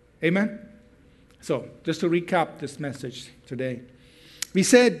 Amen? So, just to recap this message today. We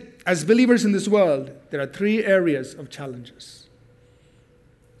said, as believers in this world, there are 3 areas of challenges.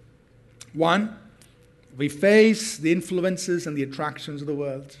 1, we face the influences and the attractions of the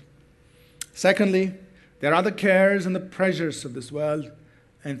world. Secondly, there are the cares and the pressures of this world.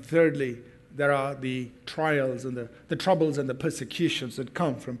 And thirdly, there are the trials and the troubles and the persecutions that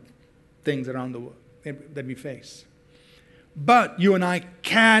come from things around the world that we face. But you and I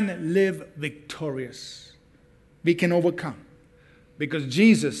can live victorious. We can overcome. Because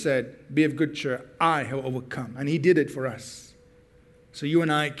Jesus said, be of good cheer, I have overcome. And he did it for us. So you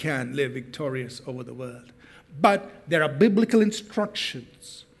and I can live victorious over the world. But there are biblical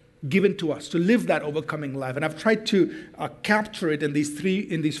instructions given to us to live that overcoming life. And I've tried to capture it in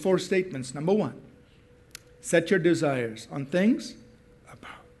these 4 statements. Number 1, set your desires on things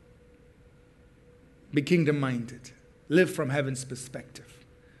above. Be kingdom-minded. Live from heaven's perspective.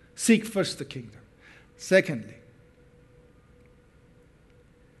 Seek first the kingdom. Secondly,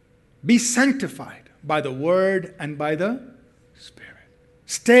 be sanctified by the word and by the Spirit.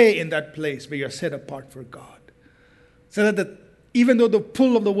 Stay in that place where you're set apart for God. So that even though the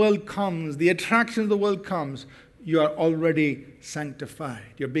pull of the world comes, the attraction of the world comes, you are already sanctified.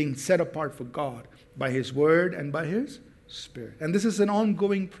 You're being set apart for God by His Word and by His Spirit. And this is an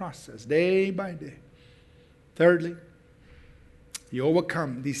ongoing process, day by day. Thirdly, you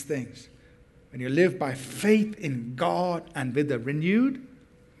overcome these things when you live by faith in God and with a renewed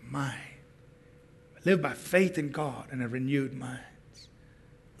mind. Live by faith in God and a renewed mind.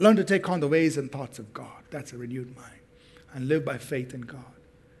 Learn to take on the ways and thoughts of God. That's a renewed mind. And live by faith in God.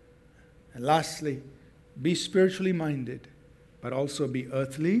 And lastly, be spiritually minded, but also be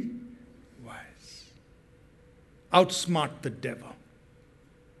earthly wise. Outsmart the devil.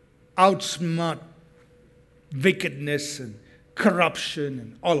 Outsmart wickedness and corruption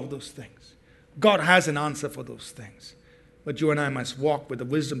and all of those things. God has an answer for those things. But you and I must walk with the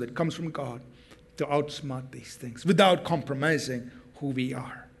wisdom that comes from God to outsmart these things without compromising who we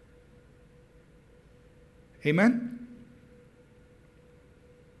are. Amen?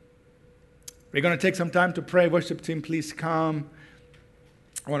 We're going to take some time to pray. Worship team, please come.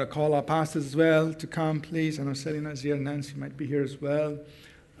 I want to call our pastors as well to come, please. I know Selina's here. Nancy might be here as well.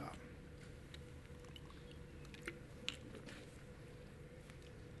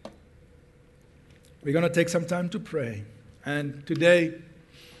 We're going to take some time to pray. And today,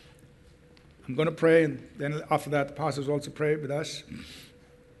 I'm going to pray, and then after that, the pastors also pray with us.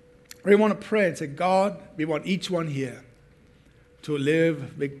 We want to pray and say, God, we want each one here to live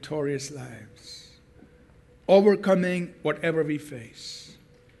victorious lives, overcoming whatever we face.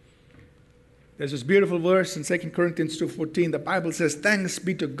 There's this beautiful verse in 2 Corinthians 2:14. The Bible says, thanks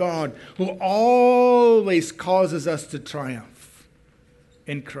be to God who always causes us to triumph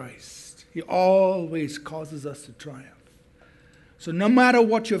in Christ. He always causes us to triumph. So no matter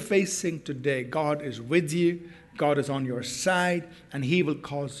what you're facing today, God is with you, God is on your side, and He will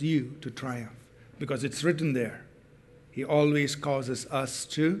cause you to triumph. Because it's written there. He always causes us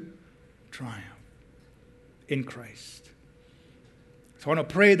to triumph in Christ. So I want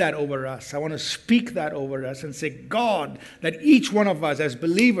to pray that over us. I want to speak that over us and say, God, that each one of us as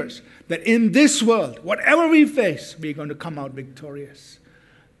believers, that in this world, whatever we face, we're going to come out victorious.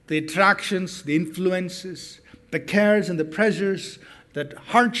 The attractions, the influences, the cares and the pressures, the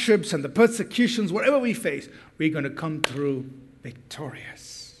hardships and the persecutions, whatever we face, we're going to come through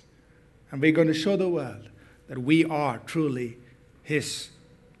victorious. And we're going to show the world that we are truly His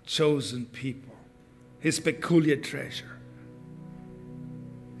chosen people, His peculiar treasure.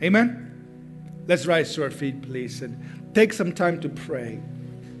 Amen? Let's rise to our feet, please, and take some time to pray.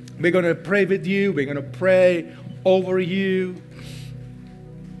 We're going to pray with you. We're going to pray over you.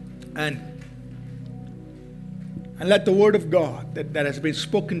 And let the word of God that has been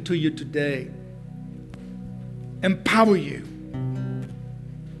spoken to you today empower you.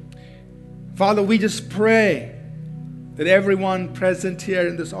 Father, we just pray that everyone present here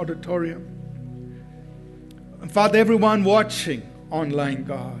in this auditorium, and Father, everyone watching online,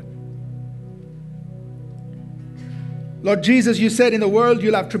 God. Lord Jesus, you said in the world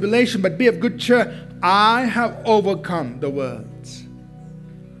you'll have tribulation, but be of good cheer. I have overcome the world.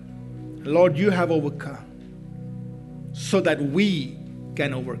 Lord, you have overcome so that we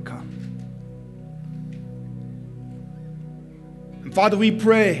can overcome. And Father, we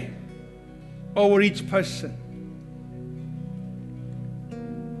pray over each person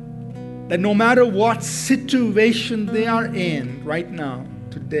that no matter what situation they are in right now,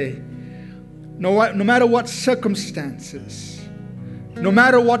 today, no matter what circumstances, no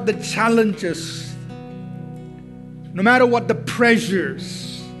matter what the challenges, no matter what the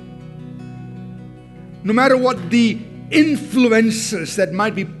pressures, no matter what the influences that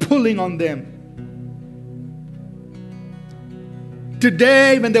might be pulling on them.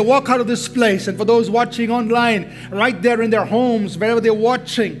 Today, when they walk out of this place, and for those watching online, right there in their homes, wherever they're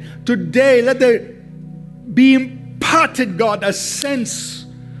watching, today, let there be imparted, God, a sense,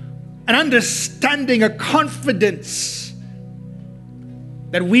 an understanding, a confidence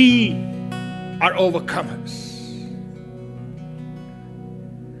that we are overcomers.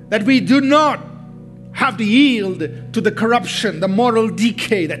 That we do not have to yield to the corruption, the moral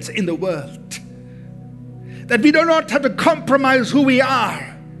decay that's in the world. That we do not have to compromise who we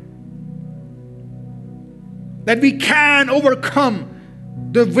are. That we can overcome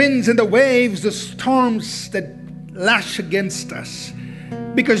the winds and the waves, the storms that lash against us.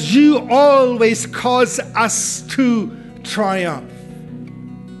 Because you always cause us to triumph.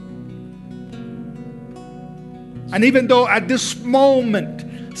 And even though at this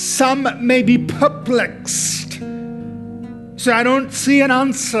moment, some may be perplexed. So I don't see an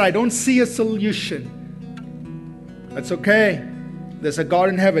answer. I don't see a solution. That's okay. There's a God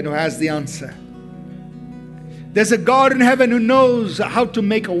in heaven who has the answer. There's a God in heaven who knows how to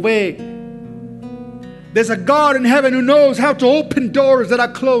make a way. There's a God in heaven who knows how to open doors that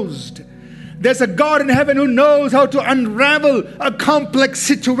are closed. There's a God in heaven who knows how to unravel a complex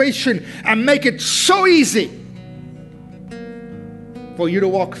situation and make it so easy for you to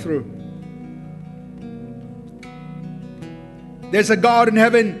walk through. There's a God in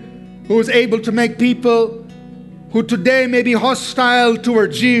heaven who is able to make people who today may be hostile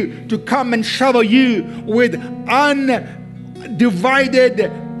towards you to come and shower you with undivided,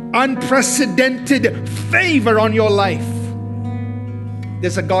 unprecedented favor on your life.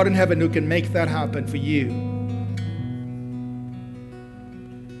 There's a God in heaven who can make that happen for you.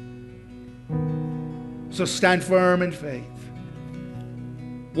 So stand firm in faith.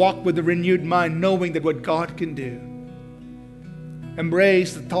 Walk with a renewed mind, knowing that what God can do.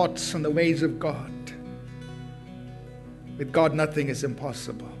 Embrace the thoughts and the ways of God. With God, nothing is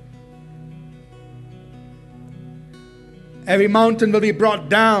impossible. Every mountain will be brought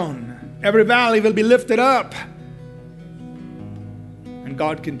down. Every valley will be lifted up. And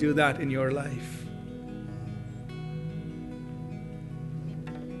God can do that in your life.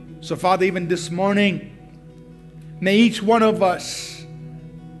 So, Father, even this morning, may each one of us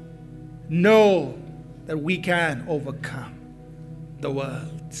know that we can overcome the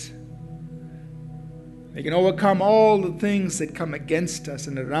world. We can overcome all the things that come against us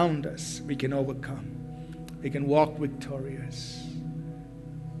and around us. We can overcome. We can walk victorious.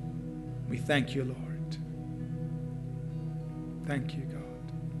 We thank you, Lord. Thank you, God.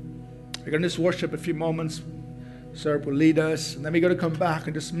 We're going to just worship a few moments. Sir will lead us. And then we're going to come back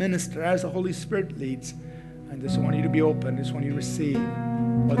and just minister as the Holy Spirit leads. I just want you to be open. I just want you to receive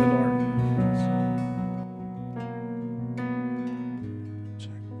what the Lord wants.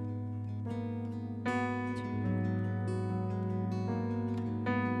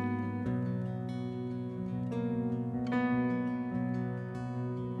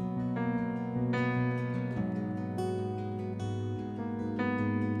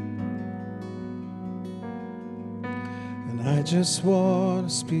 I just want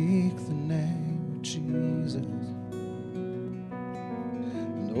to speak the name of Jesus, and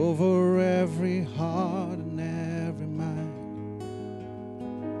over every heart and every mind,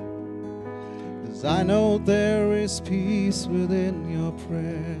 'cause I know there is peace within your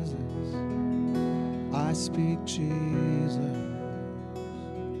presence. I speak Jesus.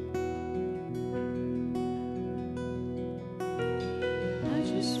 I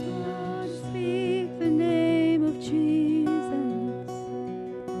just want to speak the name of Jesus,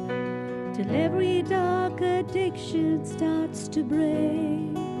 till every dark addiction starts to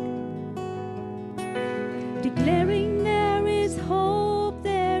break, declaring there is hope,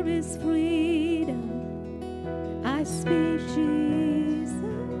 there is freedom. I speak Jesus.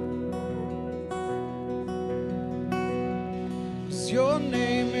 'Cause your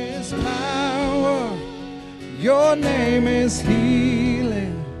name is power, your name is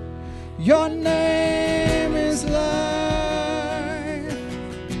healing, your name is life.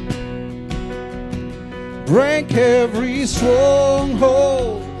 Break every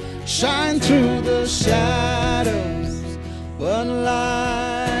stronghold, shine through the shadows, burn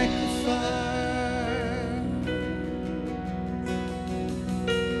like a fire.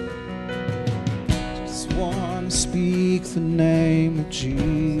 Just want to speak the name of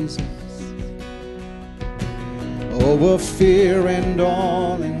Jesus over fear and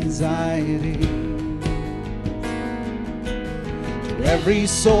all anxiety. Every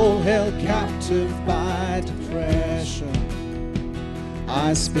soul held captive by depression,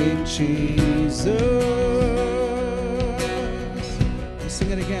 I speak Jesus.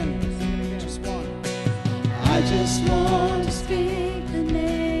 Sing it again. Just one. I just want to Speak the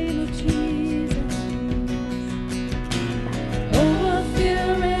name of Jesus over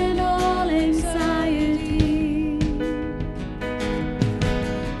fear and all anxiety.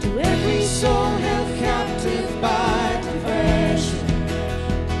 To every soul held captive by depression,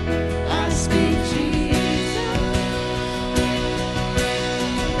 I speak Jesus.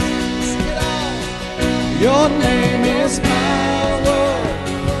 sing it out. Your name is power,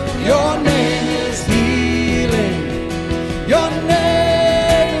 your name is healing, your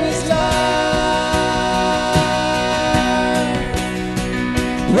name is life.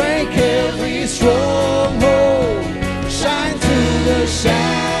 Break every stronghold, shine through the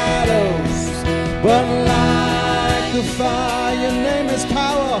shadows, burn like a fire. Your name is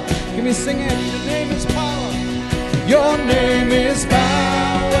power. Can we sing it? Your name is power. Your name is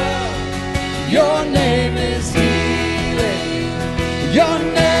power. Your name is healing. Your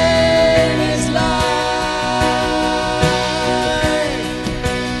name is life.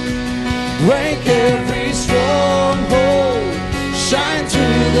 Break every stronghold, shine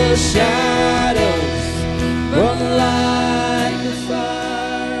through the shadows, burn like a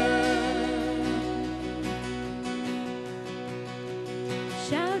fire.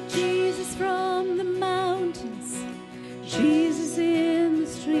 Shout Jesus from the mountains, Jesus in the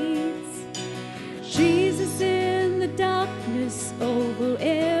streets, Jesus in the darkness over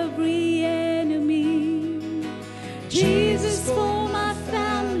every enemy. Jesus for my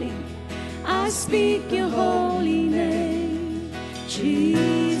family, I speak your holy name,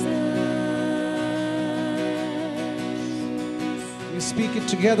 Jesus. We speak it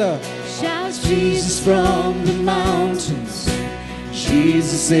together. Shout Jesus from the mountains,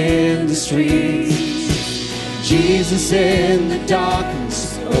 Jesus in the streets, Jesus in the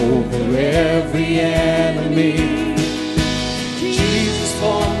darkness over every enemy. Jesus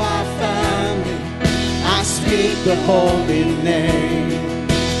for my family, I speak the holy name.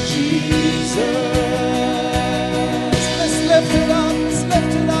 Jesus. Let's lift it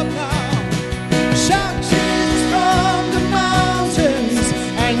up now. Shout Jesus from the mountains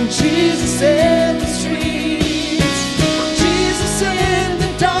and Jesus in the streets. Jesus in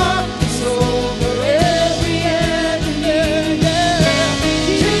the darkness over every enemy. Yeah.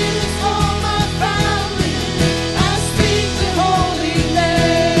 Jesus for my family, I speak the holy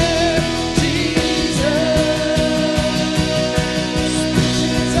name. Jesus.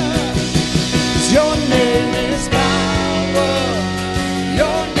 Your name is power.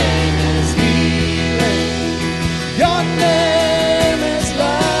 Your name is healing. Your name is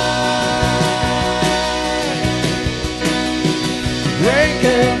life. Break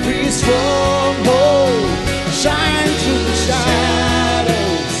every stronghold. Shine through the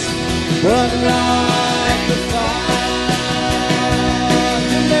shadows. Burn like the fire.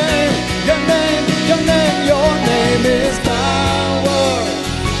 Your name, your name, your name, your name is power.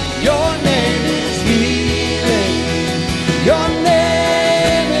 Your name is healing. Your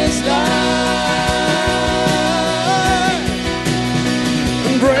name is life.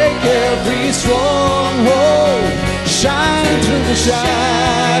 Break every stronghold. Shine through the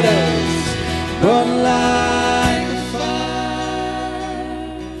shadows. Burn like a fire.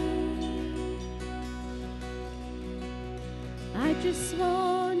 I just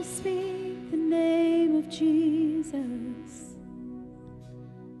want to speak the name of Jesus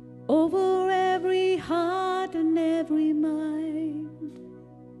over every heart and every mind.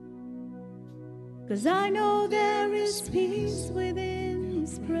 'Cause I know there is peace within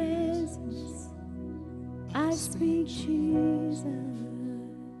His presence. I speak Jesus.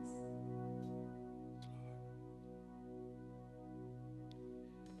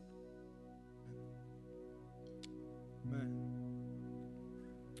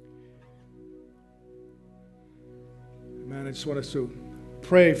 Amen. I just want us to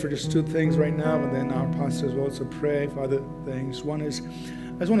pray for just two things right now, and then our pastors will also pray for other things. One is,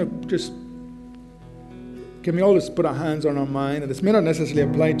 I just want to just, can we always put our hands on our mind? And this may not necessarily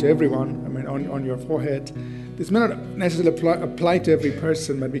apply to everyone, I mean, on your forehead. This may not necessarily apply to every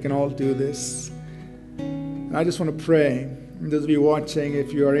person, but we can all do this. And I just want to pray. And those of you watching,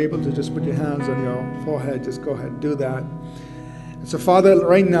 if you are able to just put your hands on your forehead, just go ahead and do that. And so, Father,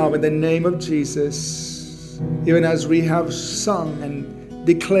 right now, in the name of Jesus, even as we have sung and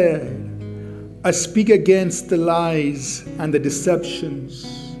declared, I speak against the lies and the deceptions,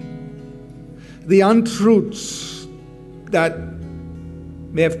 the untruths that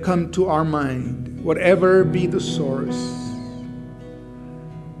may have come to our mind, whatever be the source,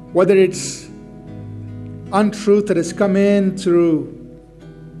 whether it's untruth that has come in through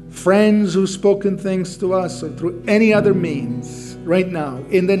friends who've spoken things to us or through any other means, right now,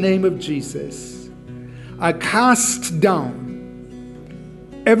 in the name of Jesus, I cast down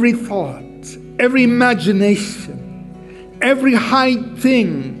every thought, every imagination, every high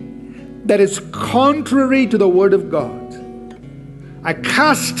thing that is contrary to the Word of God. I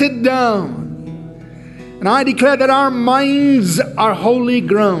cast it down. And I declare that our minds are holy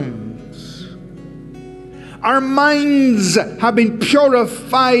grounds. Our minds have been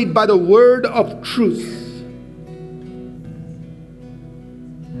purified by the word of truth.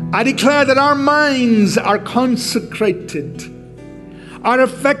 I declare that our minds are consecrated. Our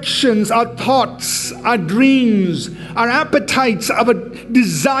affections, our thoughts, our dreams, our appetites, our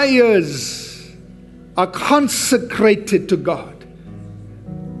desires are consecrated to God.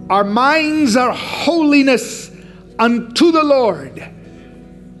 Our minds are holiness unto the Lord.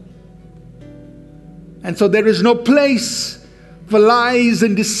 And so there is no place for lies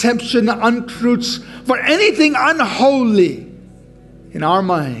and deception, untruths, for anything unholy in our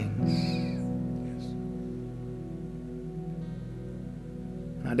minds.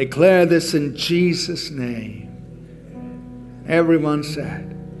 I declare this in Jesus' name. Everyone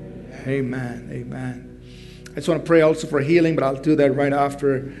said, amen, amen. I just want to pray also for healing, but I'll do that right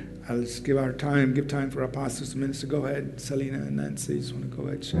after. I'll just give time for our pastors to minister. Go ahead, Selena and Nancy. Just want to go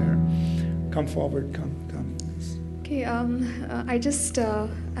ahead, share. Come forward, come. Okay, I just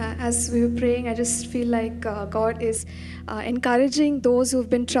as we were praying, I just feel like God is encouraging those who've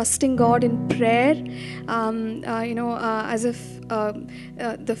been trusting God in prayer, as if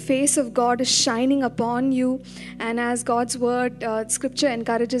the face of God is shining upon you. And as God's word, Scripture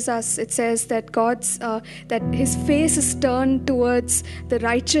encourages us, it says that that His face is turned towards the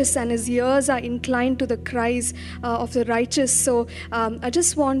righteous and His ears are inclined to the cries of the righteous. So I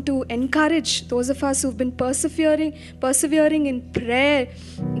just want to encourage those of us who've been persevering in prayer,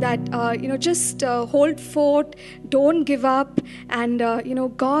 that just hold forth, don't give up, and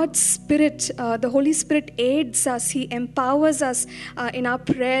God's Spirit, the Holy Spirit aids us, He empowers us in our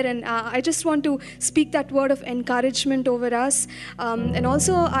prayer. And I just want to speak that word of encouragement over us. And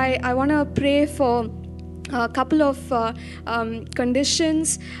also I want to pray for a couple of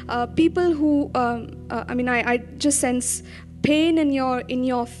conditions, people who I just sense pain in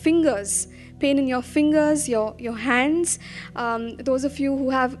your fingers, your hands. Those of you who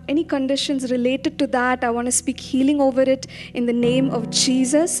have any conditions related to that, I want to speak healing over it in the name of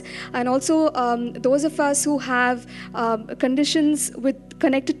Jesus. And also those of us who have conditions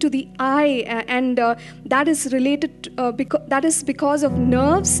connected to the eye, and that is related because of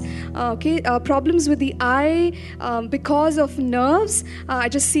nerves. Problems with the eye because of nerves. I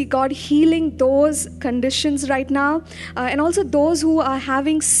just see God healing those conditions right now. And also those who are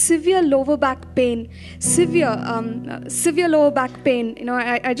having severe lower back pain, severe lower back pain.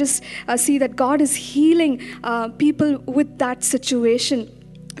 I just see that God is healing people with that situation.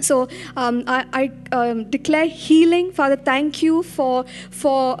 So I declare healing. Father, thank you for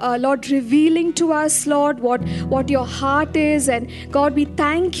Lord, revealing to us, Lord, what your heart is. And God, we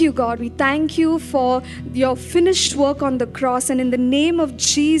thank you, for your finished work on the cross. And in the name of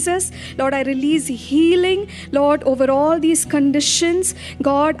Jesus, Lord, I release healing, Lord, over all these conditions.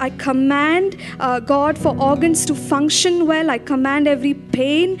 God, I command, God, for organs to function well. I command every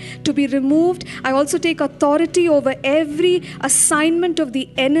pain to be removed. I also take authority over every assignment of the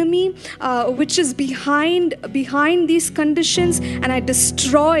enemy which is behind these conditions, and I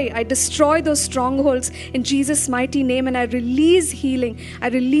destroy those strongholds in Jesus' mighty name. And I release healing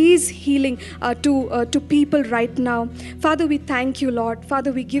to people right now. Father, we thank you, Lord.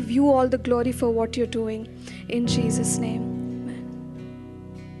 Father, we give you all the glory for what you're doing in Jesus' name.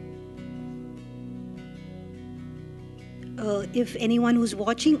 If anyone who's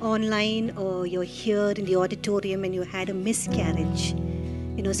watching online, or you're here in the auditorium and you had a miscarriage,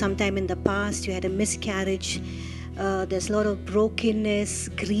 sometime in the past you had a miscarriage, there's a lot of brokenness,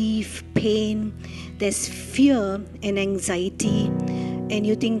 grief, pain, there's fear and anxiety, and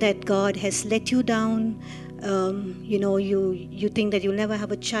you think that God has let you down. You think that you'll never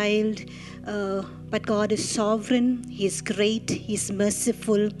have a child, but God is sovereign. He's great. He's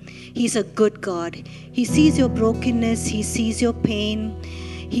merciful. He's a good God. He sees your brokenness. He sees your pain.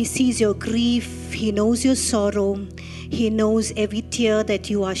 He sees your grief. He knows your sorrow. He knows every tear that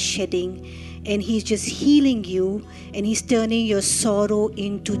you are shedding. And He's just healing you, and He's turning your sorrow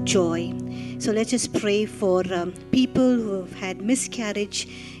into joy. So let's just pray for people who have had miscarriage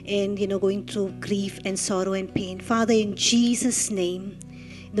and going through grief and sorrow and pain. Father, in Jesus' name,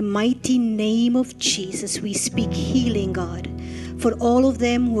 the mighty name of Jesus, we speak healing, God, for all of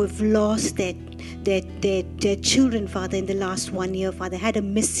them who have lost their children, Father, in the last 1 year, Father, had a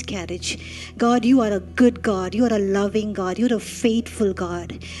miscarriage. God, you are a good God. You are a loving God. You're a faithful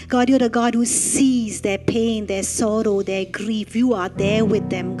God. God, you're a God who sees their pain, their sorrow, their grief. You are there with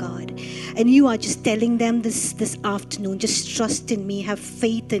them, God. And you are just telling them this afternoon, just trust in me, have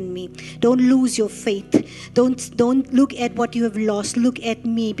faith in me. Don't lose your faith. Don't look at what you have lost. Look at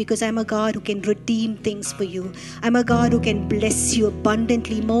me, because I'm a God who can redeem things for you. I'm a God who can bless you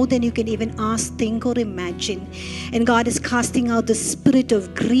abundantly, more than you can even ask, think, or imagine. And God is casting out the spirit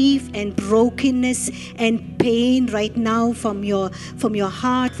of grief and brokenness and pain right now from your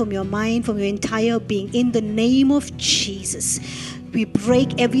heart, from your mind, from your entire being. In the name of Jesus, we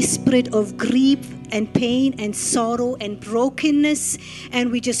break every spirit of grief and pain and sorrow and brokenness,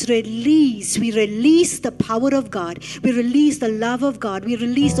 and we release the power of God. We release the love of God. We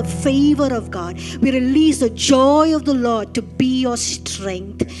release the favor of God. We release the joy of the Lord to be your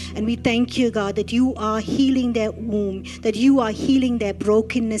strength. And we thank you, God, that you are healing their womb, that you are healing their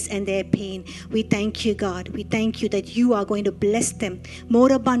brokenness and their pain. We thank you, God. We thank you that you are going to bless them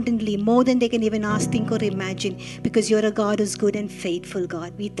more abundantly, more than they can even ask, think, or imagine, because you're a God who's good and faithful,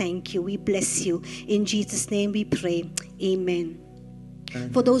 God. We thank you. We bless you. In Jesus' name we pray. Amen.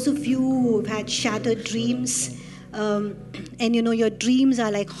 For those of you who have had shattered dreams, and your dreams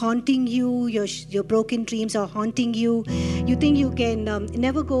are like haunting you, your broken dreams are haunting you. You think you can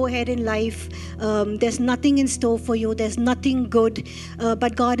never go ahead in life. There's nothing in store for you. There's nothing good.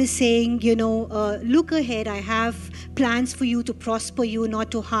 But God is saying, look ahead. I have plans for you to prosper you,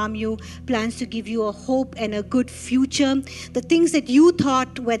 not to harm you. Plans to give you a hope and a good future. The things that you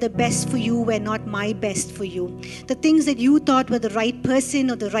thought were the best for you were not my best for you. The things that you thought were the right person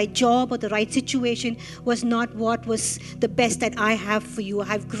or the right job or the right situation was not what was the best that I have for you. I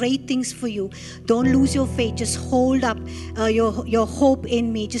have great things for you. Don't lose your faith. Just hold up your hope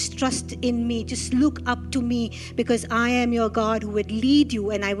in me. Just trust in me. Just look up to me, because I am your God who would lead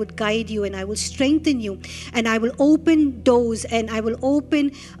you, and I would guide you, and I will strengthen you, and I will open doors, and I will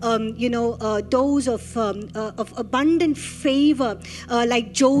open doors of abundant favor,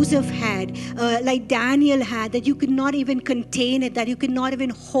 like Joseph had, like Daniel had, that you could not even contain it, that you could not even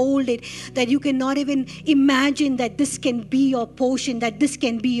hold it, that you cannot even imagine that this can be your portion, that this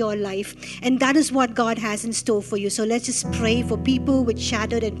can be your life. And that is what God has in store for you. So let's just pray for people with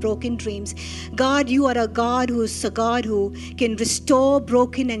shattered and broken dreams. God, you are a God who's a God who can restore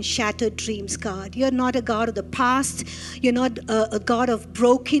broken and shattered dreams, God. You're not a God of the past. You're not a God of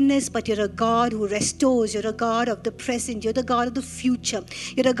brokenness, but you're a God who restores. You're a God of the present. You're the God of the future.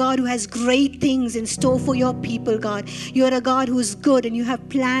 You're a God who has great things in store for your people, God. You're a God who is good, and you have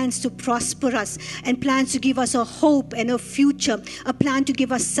plans to prosper us, and plans to give us a hope and a future, a plan to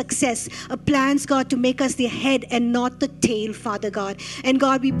give us success, a plans, God, to make us the head and not the tail, Father God. And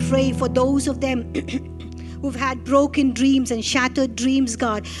God, we pray for those of them who've had broken dreams and shattered dreams,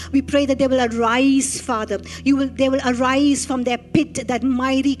 God. We pray that they will arise, Father. They will arise from their pit, that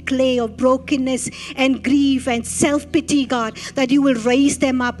mighty clay of brokenness and grief and self-pity, God, that you will raise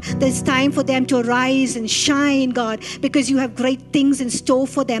them up. There's time for them to arise and shine, God, because you have great things in store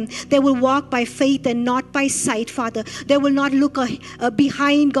for them. They will walk by faith and not by sight, Father. They will not look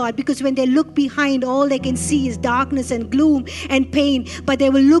behind, God, because when they look behind, all they can see is darkness and gloom and pain. But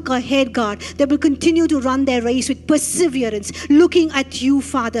they will look ahead, God. They will continue to run their race with perseverance, looking at you,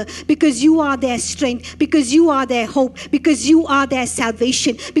 Father, because you are their strength, because you are their hope, because you are their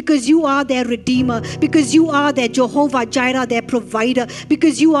salvation, because you are their redeemer, because you are their Jehovah Jireh, their provider,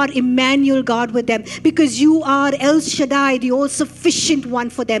 because you are Emmanuel, God, with them, because you are El Shaddai, the all-sufficient one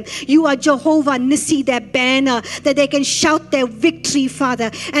for them. You are Jehovah Nissi, their banner, that they can shout their victory, Father.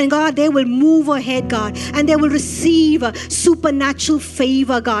 And God, they will move ahead, God, and they will receive supernatural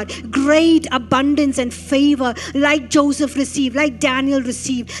favor, God, great abundance and favor, like Joseph received, like Daniel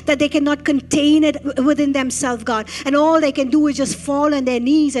received, that they cannot contain it within themselves, God. And all they can do is just fall on their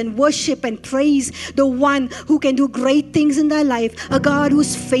knees and worship and praise the one who can do great things in their life, a God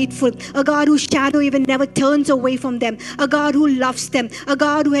who's faithful, a God whose shadow even never turns away from them, a God who loves them, a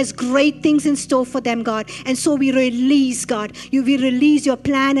God who has great things in store for them, God. And so we release, God, we release your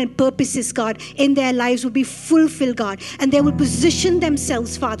plan and purposes, God, in their lives will be fulfilled, God. And they will position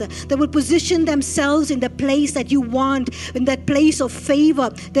themselves, Father. They will position themselves in the place that you want, in that place of favor,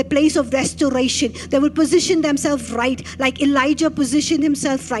 that place of restoration. They will position themselves right, like Elijah positioned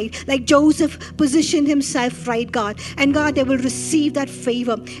himself right, like Joseph positioned himself right, God. And God, they will receive that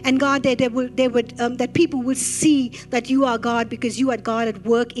favor. And God, that people will see that you are God, because you are God at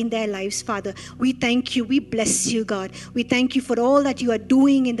work in their lives, Father. We thank you. We bless you, God. We thank you for all that you are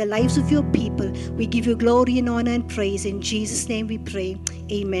doing in the lives of your people. We give you glory and honor and praise. In Jesus' name we pray.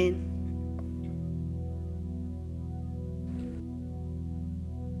 Amen.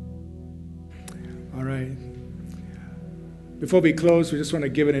 All right. Before we close, we just want to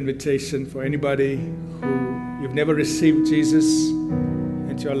give an invitation for anybody who you've never received Jesus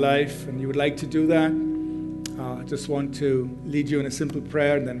into your life and you would like to do that. I just want to lead you in a simple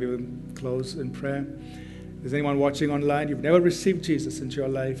prayer, and then we will close in prayer. If there's anyone watching online, you've never received Jesus into your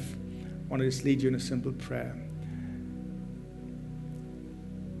life, I want to just lead you in a simple prayer.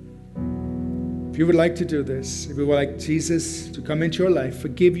 If you would like to do this, if you would like Jesus to come into your life,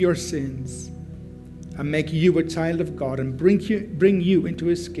 forgive your sins, and make you a child of God, and bring you into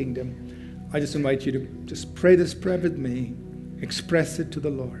his kingdom, I just invite you to just pray this prayer with me. Express it to the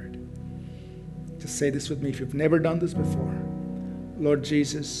Lord. Just say this with me if you've never done this before. Lord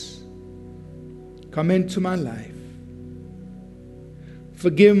Jesus, come into my life.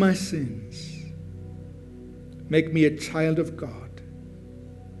 Forgive my sins. Make me a child of God.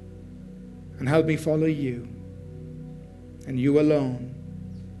 And help me follow you, and you alone,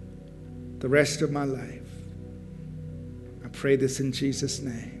 the rest of my life. I pray this in Jesus'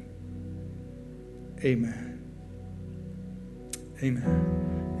 name. Amen.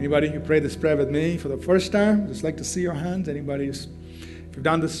 Amen. Anybody who prayed this prayer with me for the first time, just like to see your hands. Anybody, if you've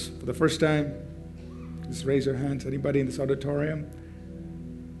done this for the first time, Just raise your hands. Anybody in this auditorium?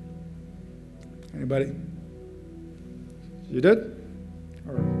 Anybody? You did?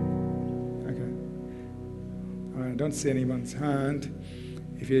 Or, okay. All right, I don't see anyone's hand.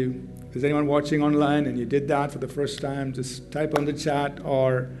 If there's anyone watching online and you did that for the first time, just type on the chat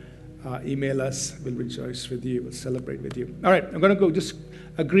or email us. We'll rejoice with you. We'll celebrate with you. All right, I'm going to go just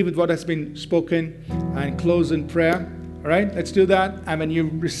agree with what has been spoken and close in prayer. All right, let's do that. And when you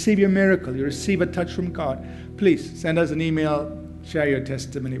receive your miracle, you receive a touch from God, please send us an email, share your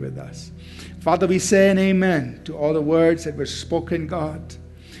testimony with us. Father, we say an amen to all the words that were spoken, God,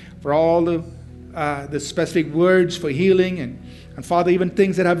 for all the specific words for healing and Father, even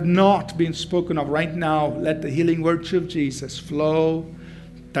things that have not been spoken of right now, let the healing virtue of Jesus flow,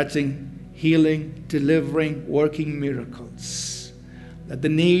 touching, healing, delivering, working miracles. Let the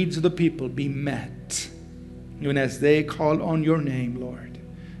needs of the people be met, even as they call on your name, Lord.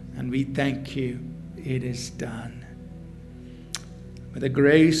 And we thank you. It is done. May the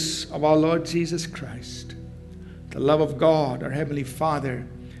grace of our Lord Jesus Christ, the love of God, our Heavenly Father,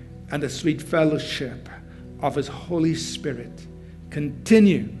 and the sweet fellowship of His Holy Spirit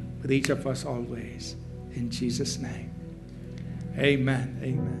continue with each of us always. In Jesus' name. Amen.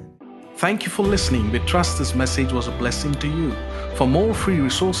 Amen. Thank you for listening. We trust this message was a blessing to you. For more free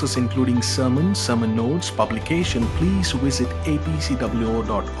resources including sermons, sermon notes, publication, please visit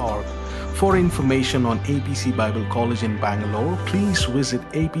apcwo.org. For information on APC Bible College in Bangalore, please visit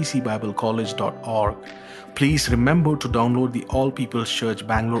apcbiblecollege.org. Please remember to download the All People's Church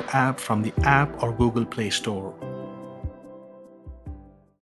Bangalore app from the App or Google Play Store.